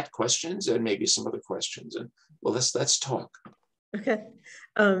chat questions and maybe some other questions, and well, let's talk. Okay,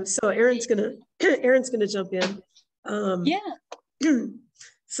 so Erin's gonna jump in. Yeah.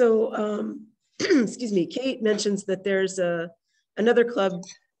 So excuse me, Kate mentions that there's another club,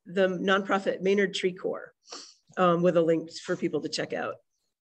 the nonprofit Maynard Tree Corps, with a link for people to check out.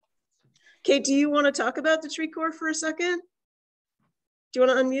 Kate, do you want to talk about the Tree Corps for a second? Do you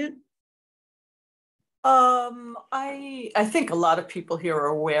want to unmute? I think a lot of people here are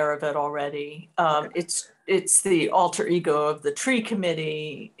aware of it already. It's the alter ego of the tree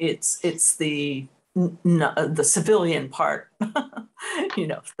committee. It's the civilian part,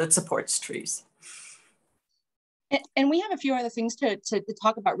 that supports trees. And we have a few other things to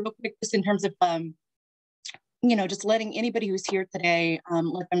talk about real quick, just in terms of, just letting anybody who's here today,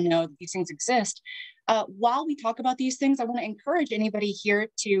 let them know that these things exist. While we talk about these things, I want to encourage anybody here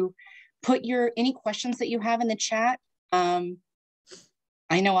to put any questions that you have in the chat.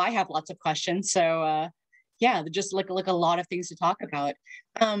 I know I have lots of questions, so yeah, just like a lot of things to talk about.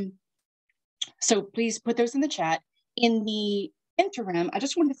 So please put those in the chat. In the interim, I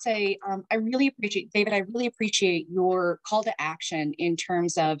just want to say, I really appreciate, David, I really appreciate your call to action in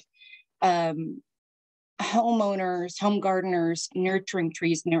terms of homeowners, home gardeners, nurturing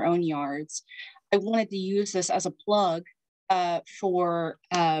trees in their own yards. I wanted to use this as a plug for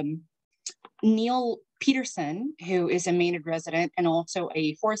Neil Peterson, who is a Maynard resident and also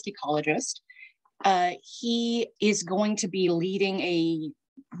a forest ecologist. He is going to be leading a,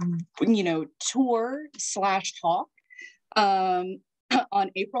 tour/talk on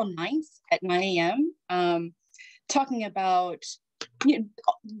April 9th at 9 a.m. Talking about,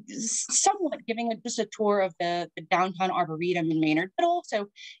 somewhat giving just a tour of the downtown Arboretum in Maynard, but also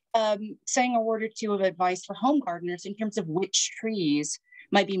saying a word or two of advice for home gardeners in terms of which trees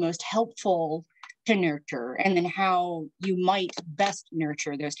might be most helpful to nurture, and then how you might best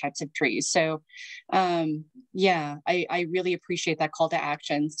nurture those types of trees. So yeah, I really appreciate that call to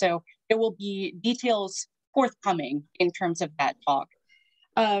action. So there will be details forthcoming in terms of that talk.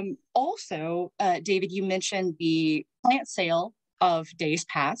 Also, David, you mentioned the plant sale of days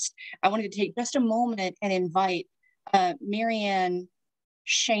past. I wanted to take just a moment and invite Marianne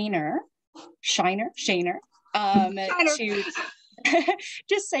Shainer to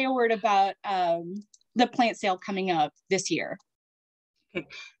just say a word about the plant sale coming up this year. Okay.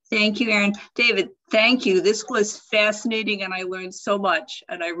 Thank you, Erin. David, thank you. This was fascinating and I learned so much,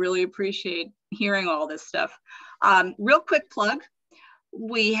 and I really appreciate hearing all this stuff. Real quick plug.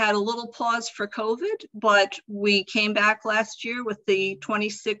 We had a little pause for COVID, but we came back last year with the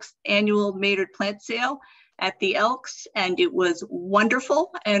 26th annual Maynard plant sale at the Elks, and it was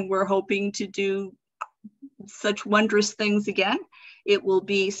wonderful, and we're hoping to do such wondrous things again. It will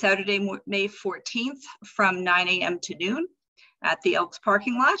be Saturday, May 14th from 9 a.m. to noon at the Elks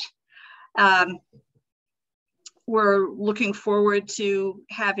parking lot. We're looking forward to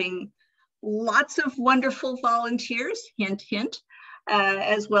having lots of wonderful volunteers, hint, hint,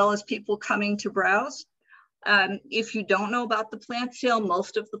 as well as people coming to browse. If you don't know about the plant sale,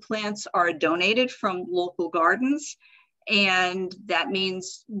 most of the plants are donated from local gardens, and that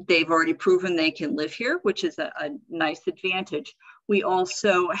means they've already proven they can live here, which is a nice advantage. We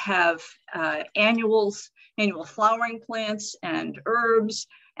also have annual flowering plants and herbs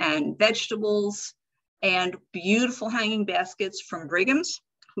and vegetables and beautiful hanging baskets from Brigham's,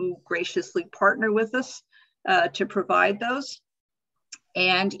 who graciously partner with us to provide those.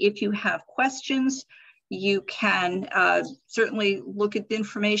 And if you have questions, you can certainly look at the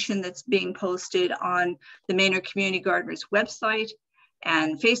information that's being posted on the Maynard Community Gardeners website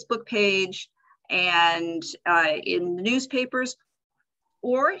and Facebook page and in the newspapers.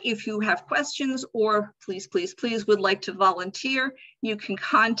 Or if you have questions or please would like to volunteer, you can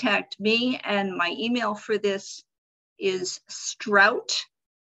contact me, and my email for this is Strout,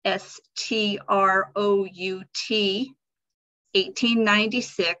 STROUT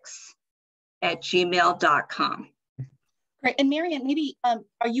 1896 @gmail.com. Great. And Marianne, maybe are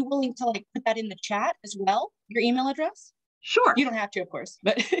you willing to put that in the chat as well, your email address? Sure. You don't have to, of course,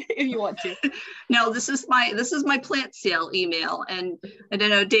 but if you want to. No, this is my plant sale email, and I don't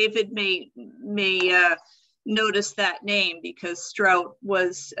know, David may notice that name because Strout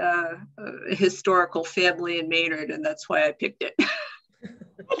was a historical family in Maynard, and that's why I picked it.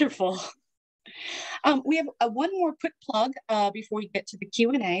 Wonderful. We have one more quick plug before we get to the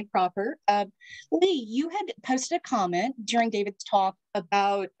Q&A proper. Lee, you had posted a comment during David's talk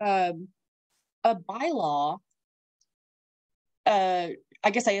about a bylaw. I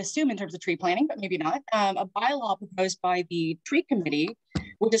guess I assume in terms of tree planting, but maybe not. A bylaw proposed by the tree committee,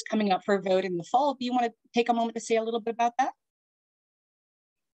 which is coming up for a vote in the fall. Do you want to take a moment to say a little bit about that?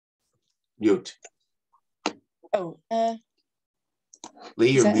 Mute. Oh,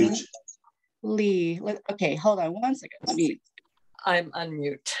 Lee, you're mute. Lee, okay, hold on one second. I'm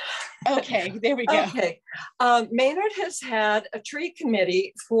unmute. Okay, there we go. Okay, Maynard has had a tree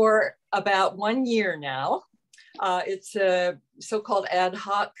committee for about 1 year now. It's a so-called ad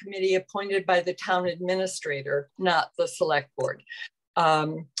hoc committee appointed by the town administrator, not the select board.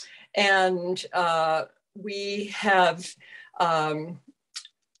 We have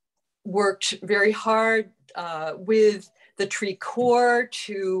worked very hard with the Tree Corps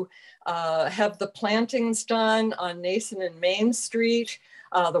to have the plantings done on Nason and Main Street.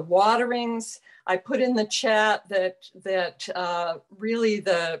 The waterings, I put in the chat that really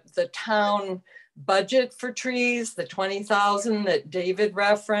the town budget for trees, the 20,000 that David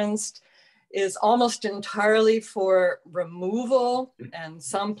referenced, is almost entirely for removal and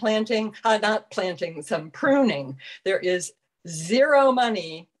some planting, not planting, some pruning. There is zero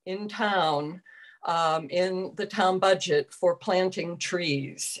money in town, in the town budget for planting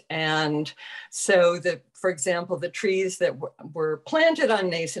trees. And so for example, the trees that were planted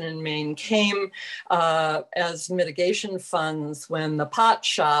on Nason and Main came as mitigation funds when the pot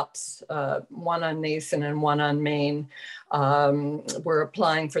shops, one on Nason and one on Main, were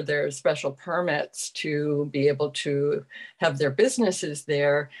applying for their special permits to be able to have their businesses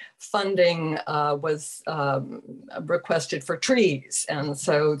there. Funding was requested for trees. And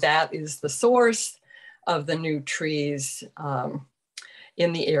so that is the source of the new trees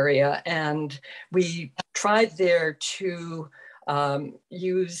in the area. And we tried there to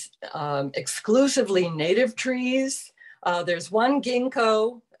use exclusively native trees. There's one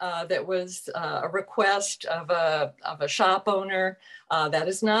ginkgo that was a request of a shop owner. That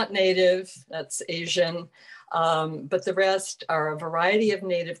is not native, that's Asian. But the rest are a variety of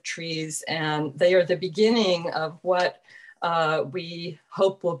native trees, and they are the beginning of what we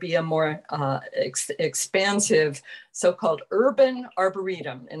hope will be a more expansive so-called urban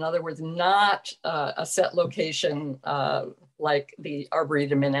arboretum. In other words, not a set location like the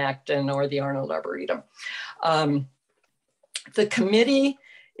Arboretum in Acton or the Arnold Arboretum. The committee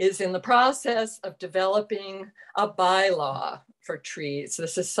is in the process of developing a bylaw for trees.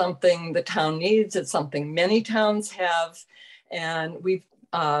 This is something the town needs. It's something many towns have. And we've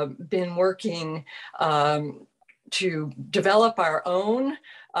been working to develop our own.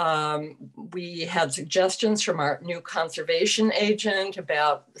 We had suggestions from our new conservation agent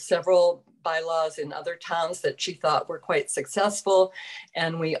about several bylaws in other towns that she thought were quite successful.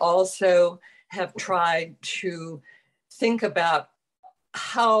 And we also have tried to think about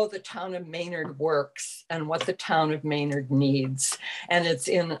how the town of Maynard works and what the town of Maynard needs. And it's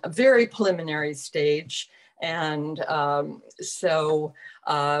in a very preliminary stage. And so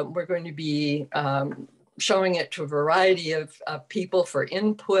we're going to be showing it to a variety of people for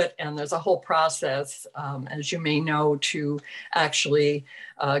input. And there's a whole process, as you may know, to actually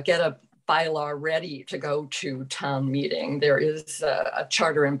get a bylaw ready to go to town meeting. There is a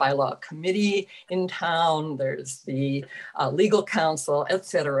charter and bylaw committee in town. There's the legal counsel, et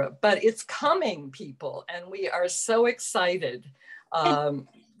cetera. But it's coming, people. And we are so excited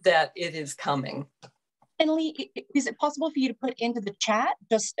that it is coming. And Lee, is it possible for you to put into the chat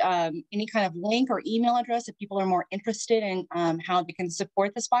just any kind of link or email address if people are more interested in how they can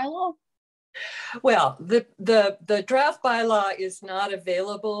support this bylaw? Well, the draft bylaw is not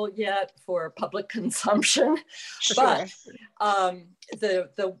available yet for public consumption, Sure. but the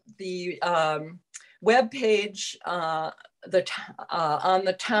web page on the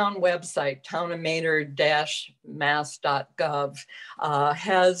town website, townofmaynard-mass.gov,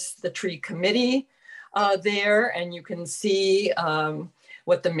 has the tree committee there, and you can see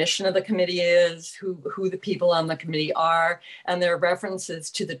what the mission of the committee is, who the people on the committee are, and there are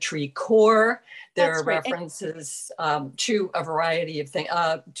references to the tree core. There are references to a variety of things,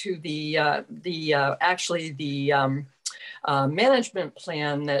 to the management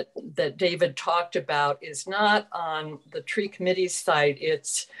plan that David talked about is not on the tree committee site.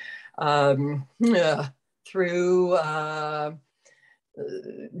 It's through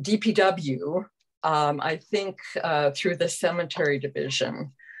DPW. I think through the cemetery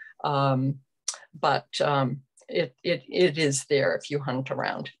division, but it is there if you hunt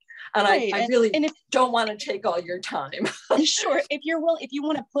around. And right. I really don't want to take all your time. Sure, if you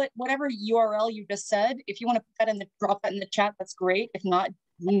want to put whatever URL you just said, if you want to put that drop that in the chat, that's great. If not,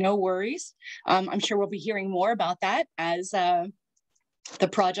 no worries. I'm sure we'll be hearing more about that as the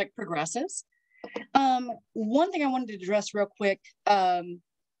project progresses. One thing I wanted to address real quick.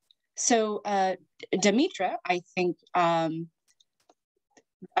 So Demetra, I think I'm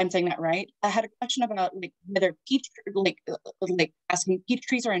saying that right. I had a question about whether peach, asking peach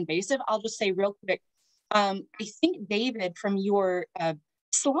trees are invasive. I'll just say real quick. I think David, from your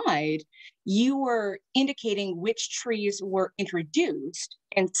slide, you were indicating which trees were introduced,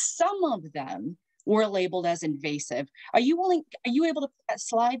 and some of them were labeled as invasive. Are you able to put that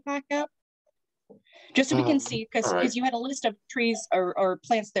slide back up? Just so we can see, because you had a list of trees or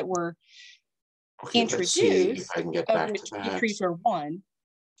plants that were introduced, let's see if I can get back to that. Trees were one.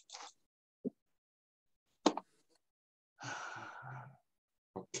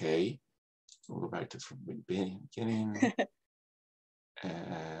 Okay, we'll go back to the beginning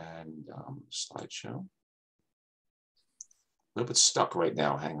and slideshow. little bit stuck right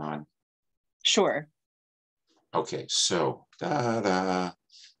now. Hang on. Sure. Okay, so da da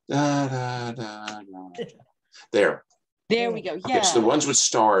da da da. Da. There. There we go. Yeah. Okay, so the ones with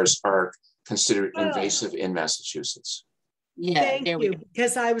stars are considered invasive in Massachusetts. Yeah. Thank you,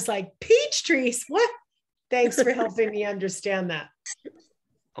 because I was like, peach trees. What? Thanks for helping me understand that.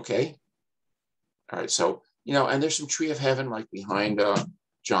 Okay. All right. So, you know, and there's some tree of heaven like behind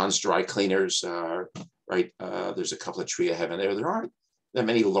John's Dry Cleaners, right? There's a couple of tree of heaven there. There aren't that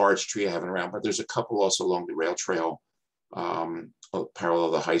many large tree of heaven around, but there's a couple also along the rail trail,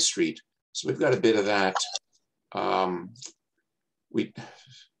 parallel to High Street. So we've got a bit of that. I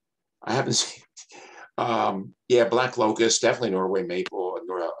haven't seen, yeah, black locust, definitely Norway maple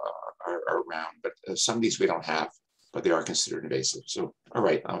are around, but some of these we don't have, but they are considered invasive. So, all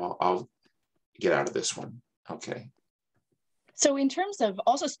right, I'll get out of this one. Okay. So in terms of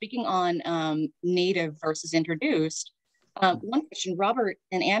also speaking on native versus introduced, one question Robert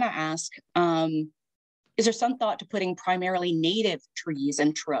and Anna ask, is there some thought to putting primarily native trees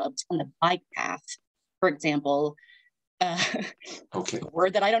and shrubs on the bike path? For example, okay, a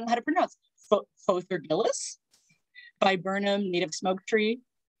word that I don't know how to pronounce, Fothergillus, viburnum, native smoke tree.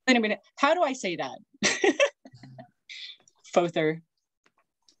 Wait a minute, how do I say that? Fother.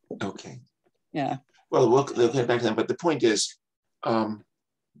 Okay. Yeah. Well, we'll get back to them, but the point is,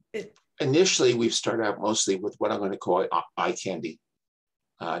 initially we've started out mostly with what I'm going to call eye candy,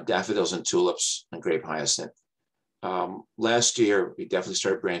 daffodils and tulips and grape hyacinth. Last year, we definitely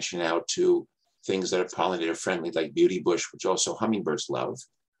started branching out to things that are pollinator friendly, like beauty bush, which also hummingbirds love.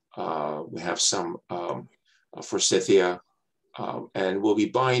 We have some forsythia, and we'll be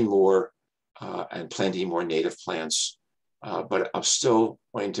buying more and planting more native plants. But I'm still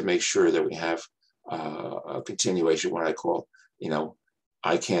wanting to make sure that we have a continuation, what I call, you know,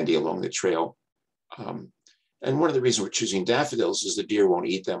 eye candy along the trail. And one of the reasons we're choosing daffodils is the deer won't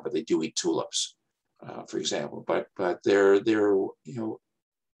eat them, but they do eat tulips, for example. But they're you know,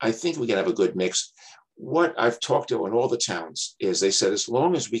 I think we can have a good mix. What I've talked to in all the towns is they said as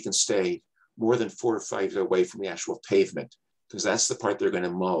long as we can stay more than 4 or 5 feet away from the actual pavement, because that's the part they're going to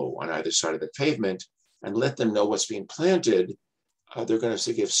mow on either side of the pavement, and let them know what's being planted, they're going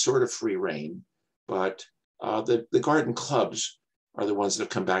to give sort of free rein. But the garden clubs are the ones that have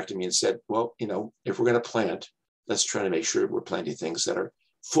come back to me and said, well, you know, if we're going to plant, let's try to make sure we're planting things that are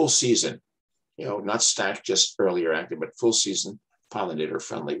full season, you know, not stacked just earlier active, but full season pollinator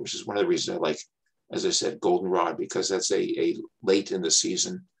friendly, which is one of the reasons I like, as I said, goldenrod, because that's a late in the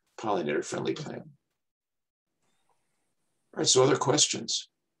season pollinator friendly plant. All right, so other questions?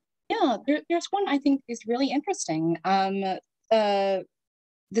 Yeah, there's one I think is really interesting.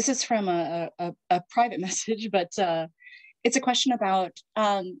 This is from a private message, but it's a question about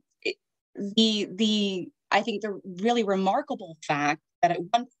I think the really remarkable fact that at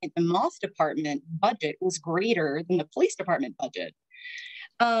one point the Moth Department budget was greater than the police department budget.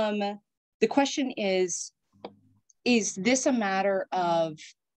 The question is this a matter of,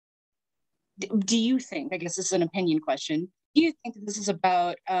 do you think, I guess this is an opinion question, do you think that this is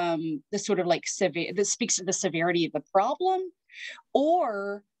about the sort of like, this speaks to the severity of the problem,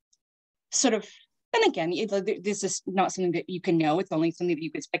 or sort of, and again, this is not something that you can know, it's only something that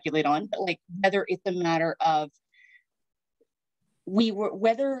you can speculate on, but like whether it's a matter of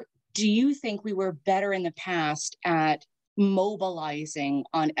whether do you think we were better in the past at mobilizing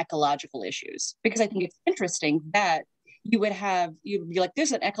on ecological issues? Because I think it's interesting that you'd be like,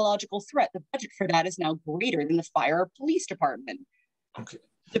 there's an ecological threat. The budget for that is now greater than the fire or police department. Okay.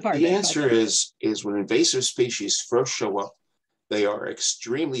 The answer is when invasive species first show up, they are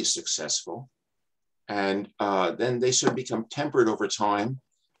extremely successful. And then they sort of become tempered over time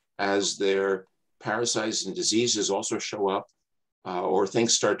as their parasites and diseases also show up, or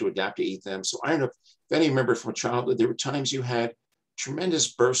things start to adapt to eat them. So I don't know if any remember from childhood, there were times you had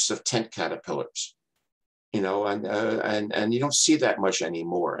tremendous bursts of tent caterpillars, you know, and you don't see that much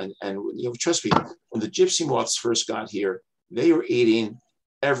anymore. And you know, trust me, when the gypsy moths first got here, they were eating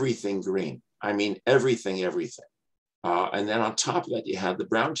everything green. I mean, everything. And then on top of that, you had the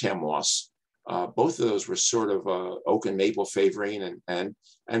brown tail moths. Both of those were sort of oak and maple favoring, and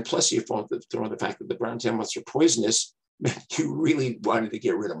plus you throw in the fact that the brown tail moths are poisonous. You really wanted to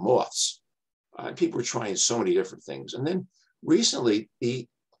get rid of moths. People were trying so many different things. And then recently, the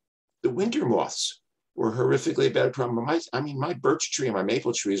winter moths were horrifically a bad problem. My birch tree and my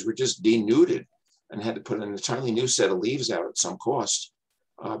maple trees were just denuded and had to put an entirely new set of leaves out at some cost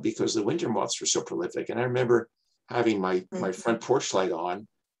because the winter moths were so prolific. And I remember having my front porch light on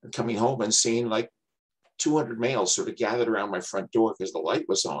and coming home and seeing like 200 males sort of gathered around my front door because the light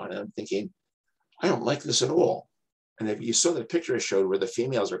was on. And I'm thinking, I don't like this at all. And if you saw the picture I showed where the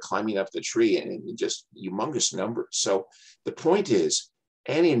females are climbing up the tree and just humongous numbers. So the point is,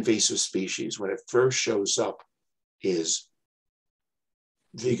 any invasive species, when it first shows up, is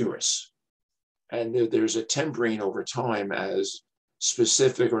vigorous. And there's a tempering over time as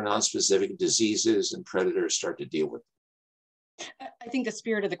specific or non-specific diseases and predators start to deal with. I think the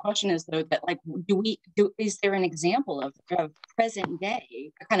spirit of the question is, though, that like, is there an example of present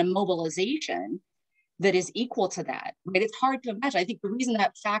day, a kind of mobilization that is equal to that? Right? It's hard to imagine. I think the reason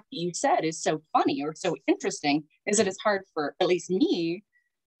that fact that you said is so funny or so interesting is that it's hard for at least me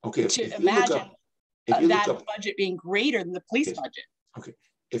to imagine that budget being greater than the police budget. Okay.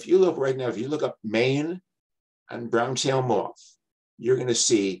 If you look right now, if you look up Maine and brown-tailed moth, you're going to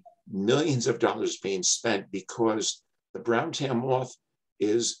see millions of dollars being spent because the brown-tailed moth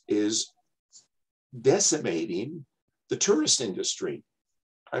is decimating the tourist industry.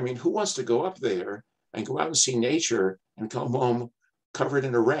 I mean, who wants to go up there and go out and see nature and come home covered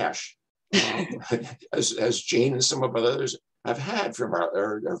in a rash, as Jane and some of our others have had from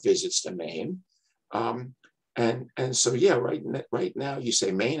our visits to Maine. And so, yeah, right now you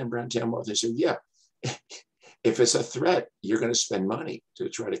say Maine and brown-tailed moth, they say, yeah, if it's a threat, you're going to spend money to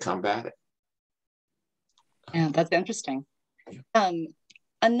try to combat it. Yeah, that's interesting. Yeah.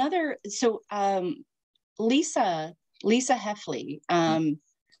 Lisa Heffley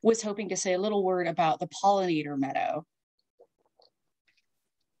was hoping to say a little word about the pollinator meadow.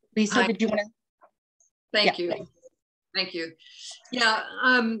 Lisa, did you want to? Thank you. Thank you. Yeah,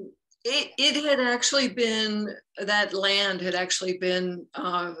 it had actually been, that land had actually been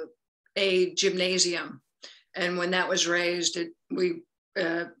a gymnasium. And when that was raised, it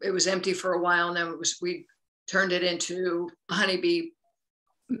was empty for a while, and then we turned it into a honeybee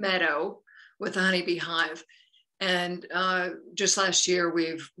meadow with a honeybee hive. And just last year,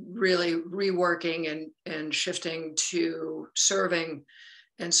 we've really reworking and shifting to serving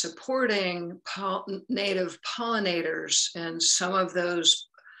and supporting native pollinators. And some of those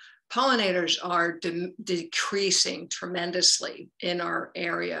pollinators are decreasing tremendously in our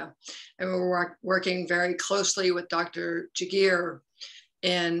area. And we're working very closely with Dr. Jagir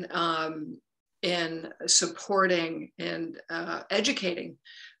in supporting and educating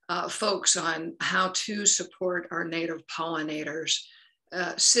folks on how to support our native pollinators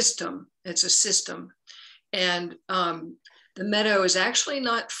system. It's a system. And the meadow is actually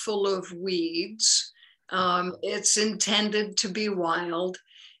not full of weeds. It's intended to be wild.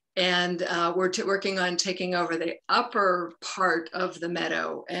 And we're working on taking over the upper part of the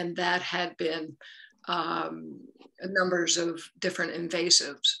meadow. And that had been numbers of different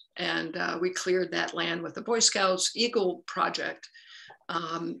invasives. And we cleared that land with the Boy Scouts Eagle Project,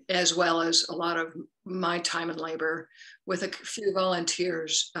 as well as a lot of my time and labor with a few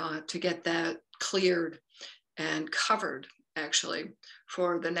volunteers to get that cleared and covered, actually,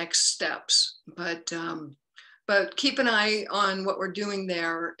 for the next steps. But keep an eye on what we're doing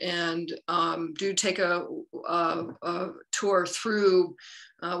there, and do take a tour through.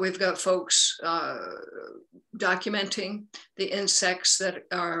 We've got folks documenting the insects that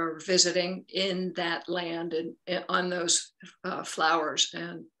are visiting in that land and on those flowers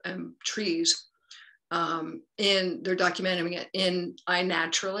and trees. And they're documenting it in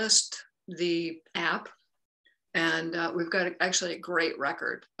iNaturalist, the app. And we've got actually a great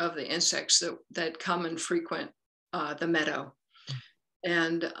record of the insects that come and frequent the meadow.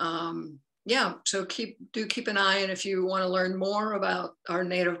 And yeah, so keep an eye. And if you want to learn more about our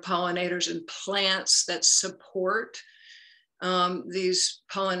native pollinators and plants that support these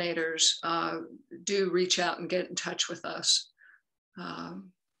pollinators, do reach out and get in touch with us.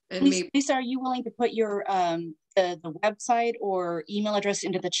 Lisa, are you willing to put your the website or email address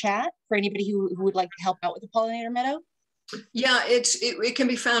into the chat for anybody who would like to help out with the pollinator meadow? Yeah, it can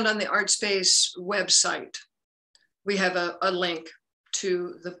be found on the ArtSpace website. We have a link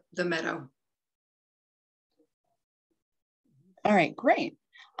to the meadow. All right, great.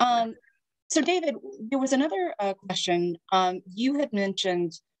 So David, there was another question. You had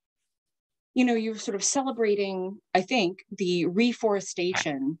mentioned, you're sort of celebrating, I think, the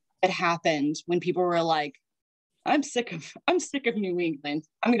reforestation that happened when people were like, I'm sick of New England.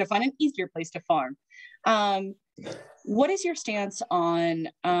 I'm going to find an easier place to farm. What is your stance on,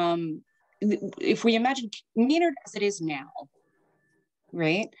 if we imagine Maynard as it is now,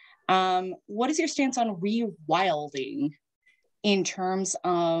 right? What is your stance on rewilding in terms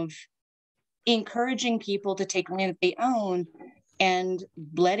of encouraging people to take land that they own and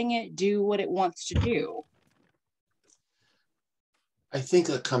letting it do what it wants to do? I think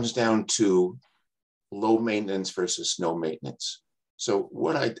it comes down to low maintenance versus no maintenance. So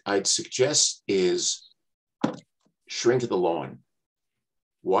what I'd suggest is shrink the lawn,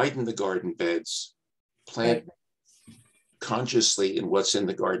 widen the garden beds, plant consciously in what's in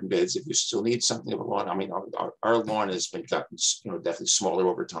the garden beds. If you still need something of a lawn, I mean, our lawn has been gotten, definitely smaller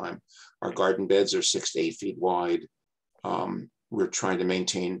over time. Our garden beds are 6 to 8 feet wide. We're trying to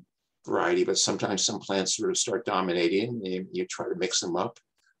maintain variety, but sometimes some plants sort of start dominating. You try to mix them up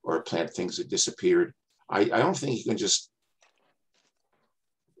or plant things that disappeared. I don't think you can just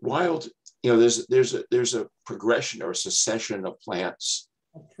wild, there's a progression or a succession of plants.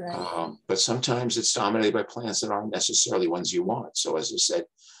 That's right. But sometimes it's dominated by plants that aren't necessarily ones you want. So as I said,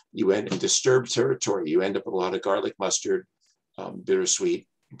 you end in disturbed territory. You end up with a lot of garlic mustard, bittersweet,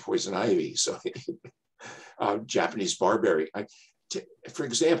 and poison ivy. So Japanese barberry. For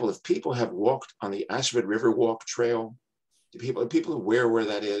example, if people have walked on the Ashford River Walk Trail, people are aware where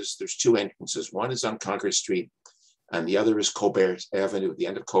that is. There's 2 entrances. One is on Concord Street, and the other is Colbert Avenue, the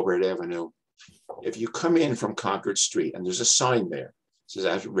end of Colbert Avenue. If you come in from Concord Street, and there's a sign there, it says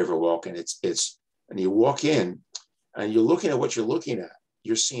Ashford River Walk, and and you walk in, and you're looking at what you're looking at.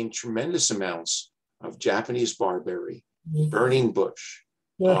 You're seeing tremendous amounts of Japanese barberry, burning bush,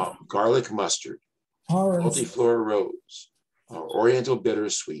 garlic mustard, multiflora rose, oriental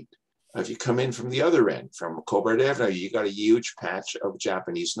bittersweet. If you come in from the other end, from Colbert Avenue, you got a huge patch of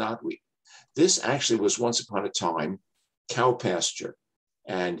Japanese knotweed. This actually was once upon a time cow pasture.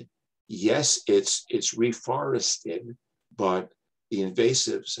 And yes, it's reforested, but the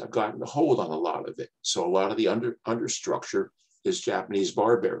invasives have gotten a hold on a lot of it. So a lot of the understructure is Japanese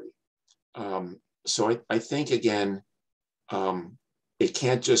barberry. So I think, again, it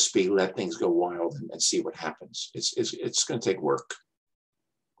can't just be let things go wild and see what happens. It's going to take work.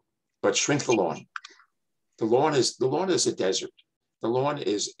 But shrink the lawn. The lawn is a desert. The lawn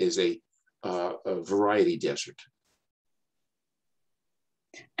is a variety desert.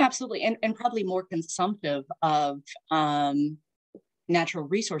 Absolutely, and probably more consumptive of natural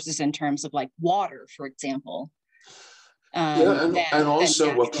resources in terms of like water, for example. And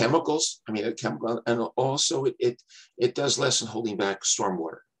also chemicals. I mean, and also it does less in holding back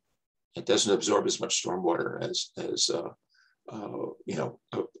stormwater. It doesn't absorb as much stormwater as a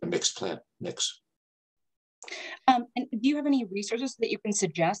mixed plant mix. And do you have any resources that you can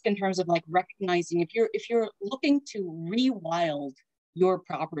suggest in terms of like recognizing if you're looking to rewild your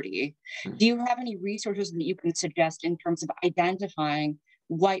property, do you have any resources that you can suggest in terms of identifying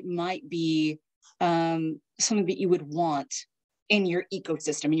what might be something that you would want in your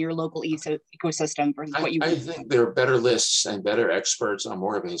ecosystem, in your local ecosystem versus what you? I think there are better lists and better experts. I'm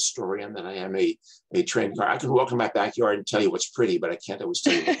more of a historian than I am a trained guard. I can walk in my backyard and tell you what's pretty, but I can't always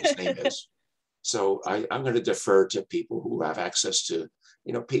tell you what his name is. So I'm going to defer to people who have access to,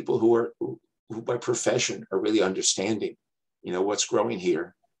 people who by profession are really understanding, what's growing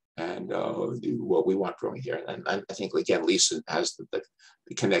here and what we want growing here. And I think, again, Lisa has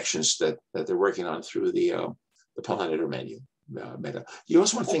the connections that they're working on through the pollinator menu. You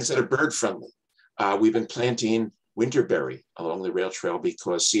also want things that are bird friendly. We've been planting winterberry along the rail trail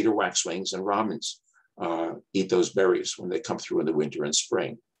because cedar waxwings and robins eat those berries when they come through in the winter and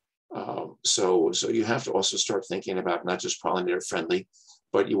spring. So you have to also start thinking about not just pollinator friendly,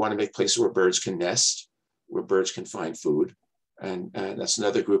 but you want to make places where birds can nest, where birds can find food. And that's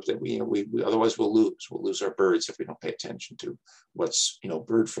another group that we otherwise we'll lose our birds if we don't pay attention to what's,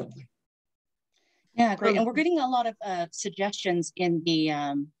 bird friendly. Yeah, great. And we're getting a lot of suggestions in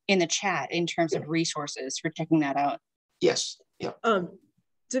the chat in terms of resources for checking that out. Yes. Yeah.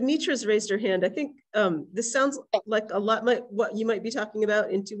 Demetra's raised her hand. I think this sounds like a lot like what you might be talking about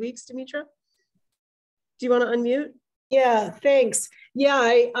in 2 weeks, Demetra. Do you want to unmute? Yeah, thanks. Yeah,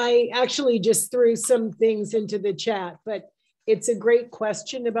 I actually just threw some things into the chat, but it's a great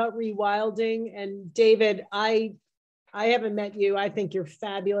question about rewilding. And David, I haven't met you. I think you're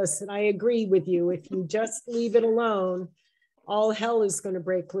fabulous. And I agree with you. If you just leave it alone, all hell is going to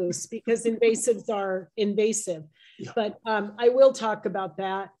break loose because invasives are invasive. Yeah. But I will talk about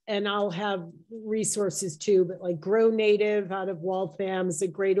that and I'll have resources too, but like Grow Native out of Waltham is a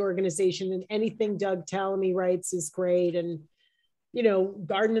great organization and anything Doug Talamy writes is great. And,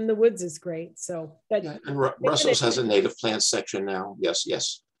 Garden in the Woods is great. So, but yeah, and Russell's has a native plants section now. Yes,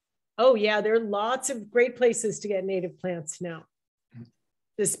 yes. Oh yeah, there are lots of great places to get native plants now.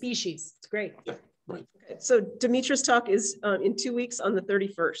 The species, it's great. Yeah, right. Okay, so Demetra's talk is in 2 weeks on the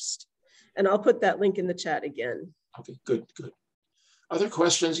 31st. And I'll put that link in the chat again. Okay, good. Other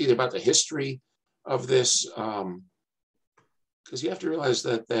questions either about the history of this? Because you have to realize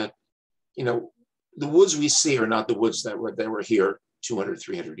that the woods we see are not the woods that were here 200,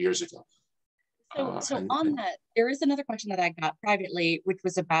 300 years ago. So on that, there is another question that I got privately, which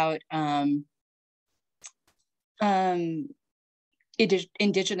was about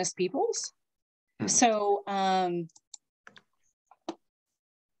indigenous peoples. So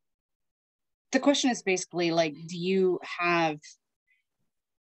the question is basically like, do you have,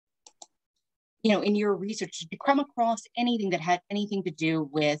 you know, in your research, did you come across anything that had anything to do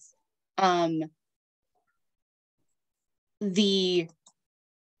with the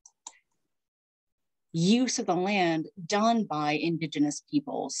use of the land done by indigenous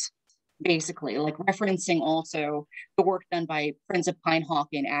peoples, basically, like referencing also the work done by Friends of Pine Hawk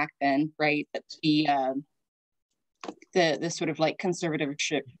in Acton, right? That the sort of like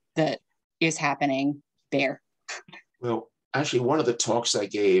conservatorship that is happening there. Well, actually, one of the talks I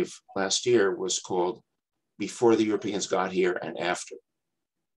gave last year was called Before the Europeans Got Here and After.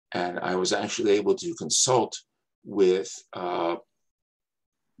 And I was actually able to consult with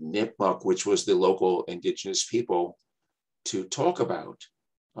Nipmuc, which was the local indigenous people, to talk about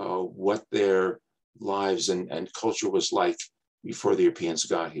what their lives and culture was like before the Europeans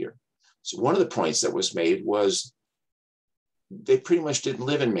got here. So one of the points that was made was they pretty much didn't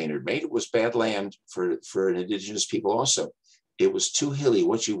live in Maynard. Maynard was bad land for an indigenous people also. It was too hilly.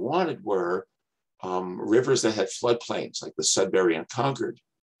 What you wanted were rivers that had floodplains, like the Sudbury and Concord,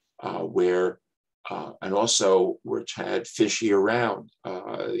 and also which had fish year-round.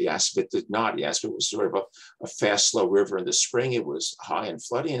 The Aspet did not. The Aspet was sort of a fast, slow river. In the spring, it was high and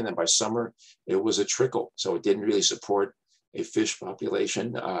flooding, and then by summer, it was a trickle. So it didn't really support a fish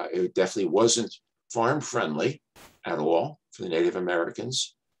population. It definitely wasn't farm-friendly at all for the Native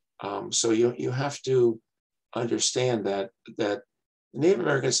Americans. So you have to understand that the Native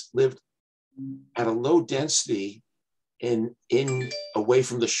Americans lived at a low density in away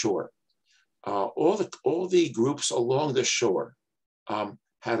from the shore. All the groups along the shore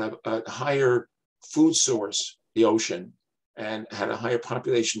had a higher food source, the ocean, and had a higher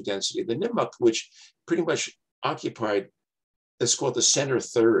population density. The Nipmuc, which pretty much occupied, let's call it the center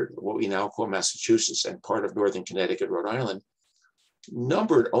third, what we now call Massachusetts and part of northern Connecticut, Rhode Island,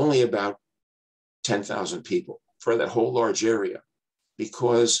 numbered only about 10,000 people for that whole large area,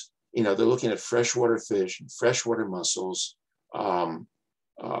 because they're looking at freshwater fish and freshwater mussels,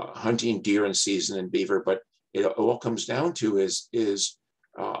 hunting deer in season and beaver, but it all comes down to is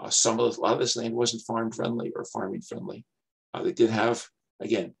a lot of this land wasn't farm friendly or farming friendly. They did have,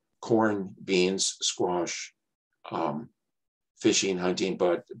 again, corn, beans, squash, fishing, hunting,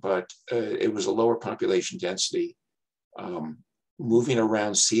 but it was a lower population density, moving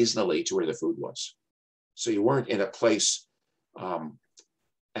around seasonally to where the food was. So you weren't in a place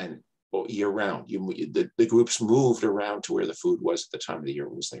year round. The groups moved around to where the food was at the time of the year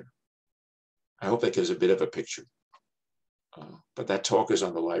it was there. I hope that gives a bit of a picture. But that talk is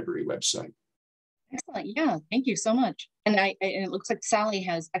on the library website. Excellent. Yeah, thank you so much. And it looks like Sally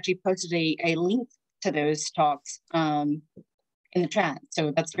has actually posted a link to those talks in the chat.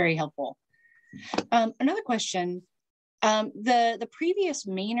 So that's very helpful. Another question, the previous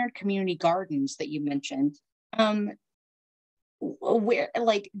Maynard Community Gardens that you mentioned, where,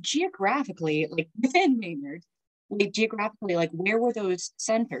 like, geographically, like within Maynard, like geographically, like where were those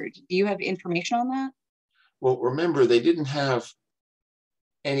centered? Do you have information on that? Well, remember, they didn't have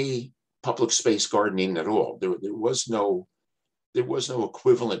any public space gardening at all. There was no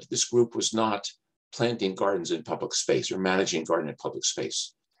equivalent. This group was not planting gardens in public space or managing garden in public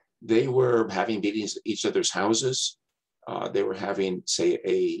space. They were having meetings at each other's houses. They were having,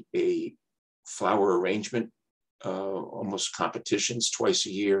 say, a flower arrangement, almost competitions twice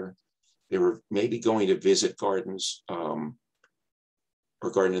a year. They were maybe going to visit gardens or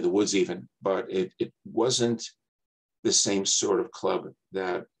garden in the woods even, but it wasn't the same sort of club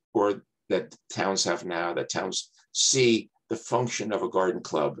that towns have now, that towns see the function of a garden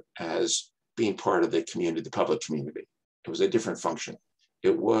club as being part of the community, the public community. It was a different function.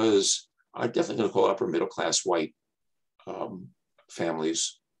 It was, I'm definitely going to call upper middle class white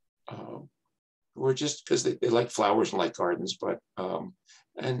families who are just because they like flowers and like gardens, but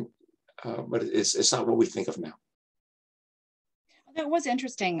it's not what we think of now. That was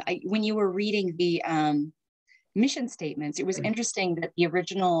interesting. When you were reading the mission statements, it was interesting that the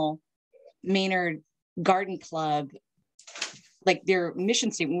original Maynard Garden Club, like their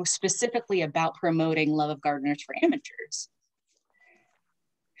mission statement was specifically about promoting love of gardeners for amateurs.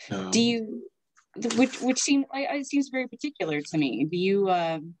 Do you, which seems it seems very particular to me. Do you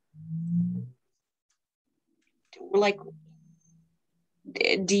like?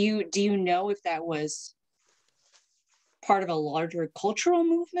 Do you know if that was part of a larger cultural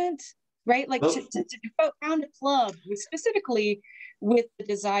movement, right? Like to found a club specifically with the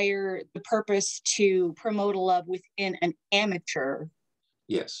desire, the purpose to promote a love within an amateur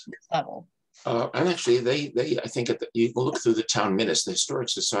yes level. And actually, I think you can look through the town minutes. The Historic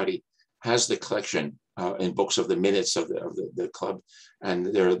Society has the collection in books of the minutes of the club, and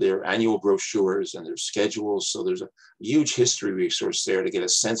their annual brochures and their schedules. So there's a huge history resource there to get a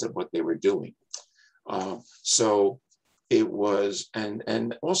sense of what they were doing. So it was,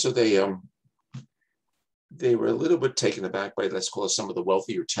 and also they were a little bit taken aback by, let's call it, some of the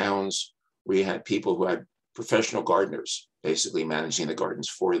wealthier towns where you had people who had professional gardeners basically managing the gardens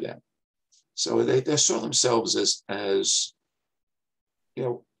for them. So they saw themselves as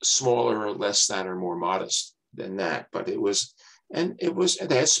smaller or less than or more modest than that. But they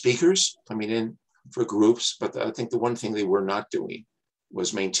had speakers coming in for groups, but I think the one thing they were not doing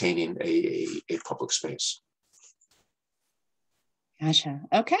was maintaining a public space. Gotcha.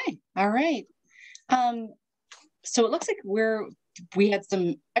 Okay. All right. So it looks like we had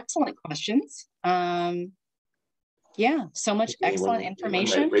some excellent questions. Yeah, so much excellent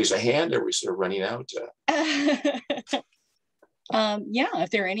information. Raise a hand, or are we sort of running out? Yeah, if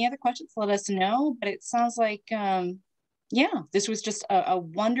there are any other questions, let us know. But it sounds like, yeah, this was just a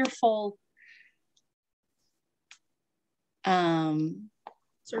wonderful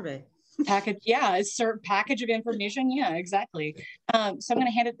survey package. Yeah, it's a package of information. Yeah, exactly. So I'm going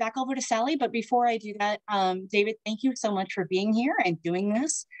to hand it back over to Sally. But before I do that, David, thank you so much for being here and doing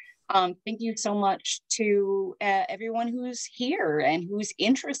this. Thank you so much to everyone who's here and who's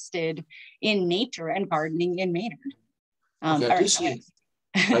interested in nature and gardening in Maynard. Okay,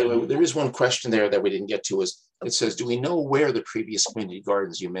 by the way, there is one question there that we didn't get to. It says, do we know where the previous community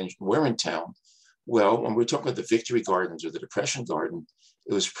gardens you mentioned were in town? Well, when we're talking about the Victory Gardens or the Depression Garden,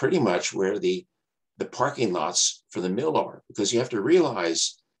 it was pretty much where the parking lots for the mill are, because you have to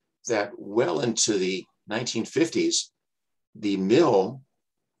realize that well into the 1950s, the mill,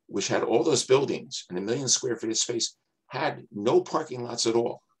 which had all those buildings and 1 million square feet of space, had no parking lots at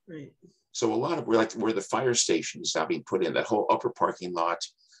all. Right. So a lot of where the fire station is now being put in, that whole upper parking lot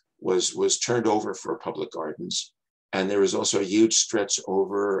was turned over for public gardens. And there was also a huge stretch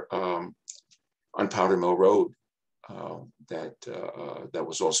over on Powder Mill Road that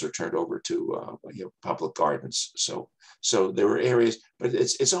was also turned over to public gardens. So there were areas, but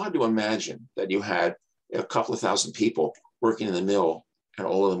it's odd to imagine that you had a couple of thousand people working in the mill, and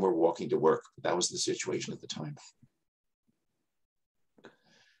all of them were walking to work. That was the situation at the time.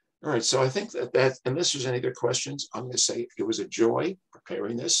 All right, so I think that unless there's any other questions, I'm going to say it was a joy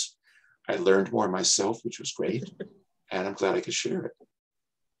preparing this. I learned more myself, which was great, and I'm glad I could share it.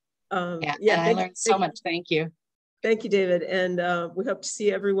 Yeah, I learned so much. Thank you. Thank you, David. And we hope to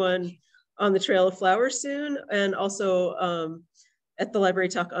see everyone on the Trail of Flowers soon, and also at the library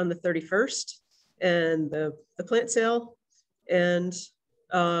talk on the 31st, and the plant sale, and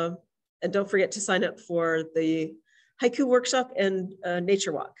don't forget to sign up for the haiku workshop and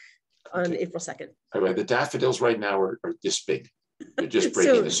nature walk on April 2nd. All right, the daffodils right now are this big. They're just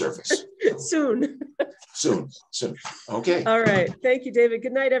breaking the surface. Soon. Soon. Okay. All right. Thank you, David.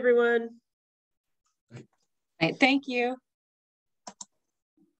 Good night, everyone. Right. Thank you.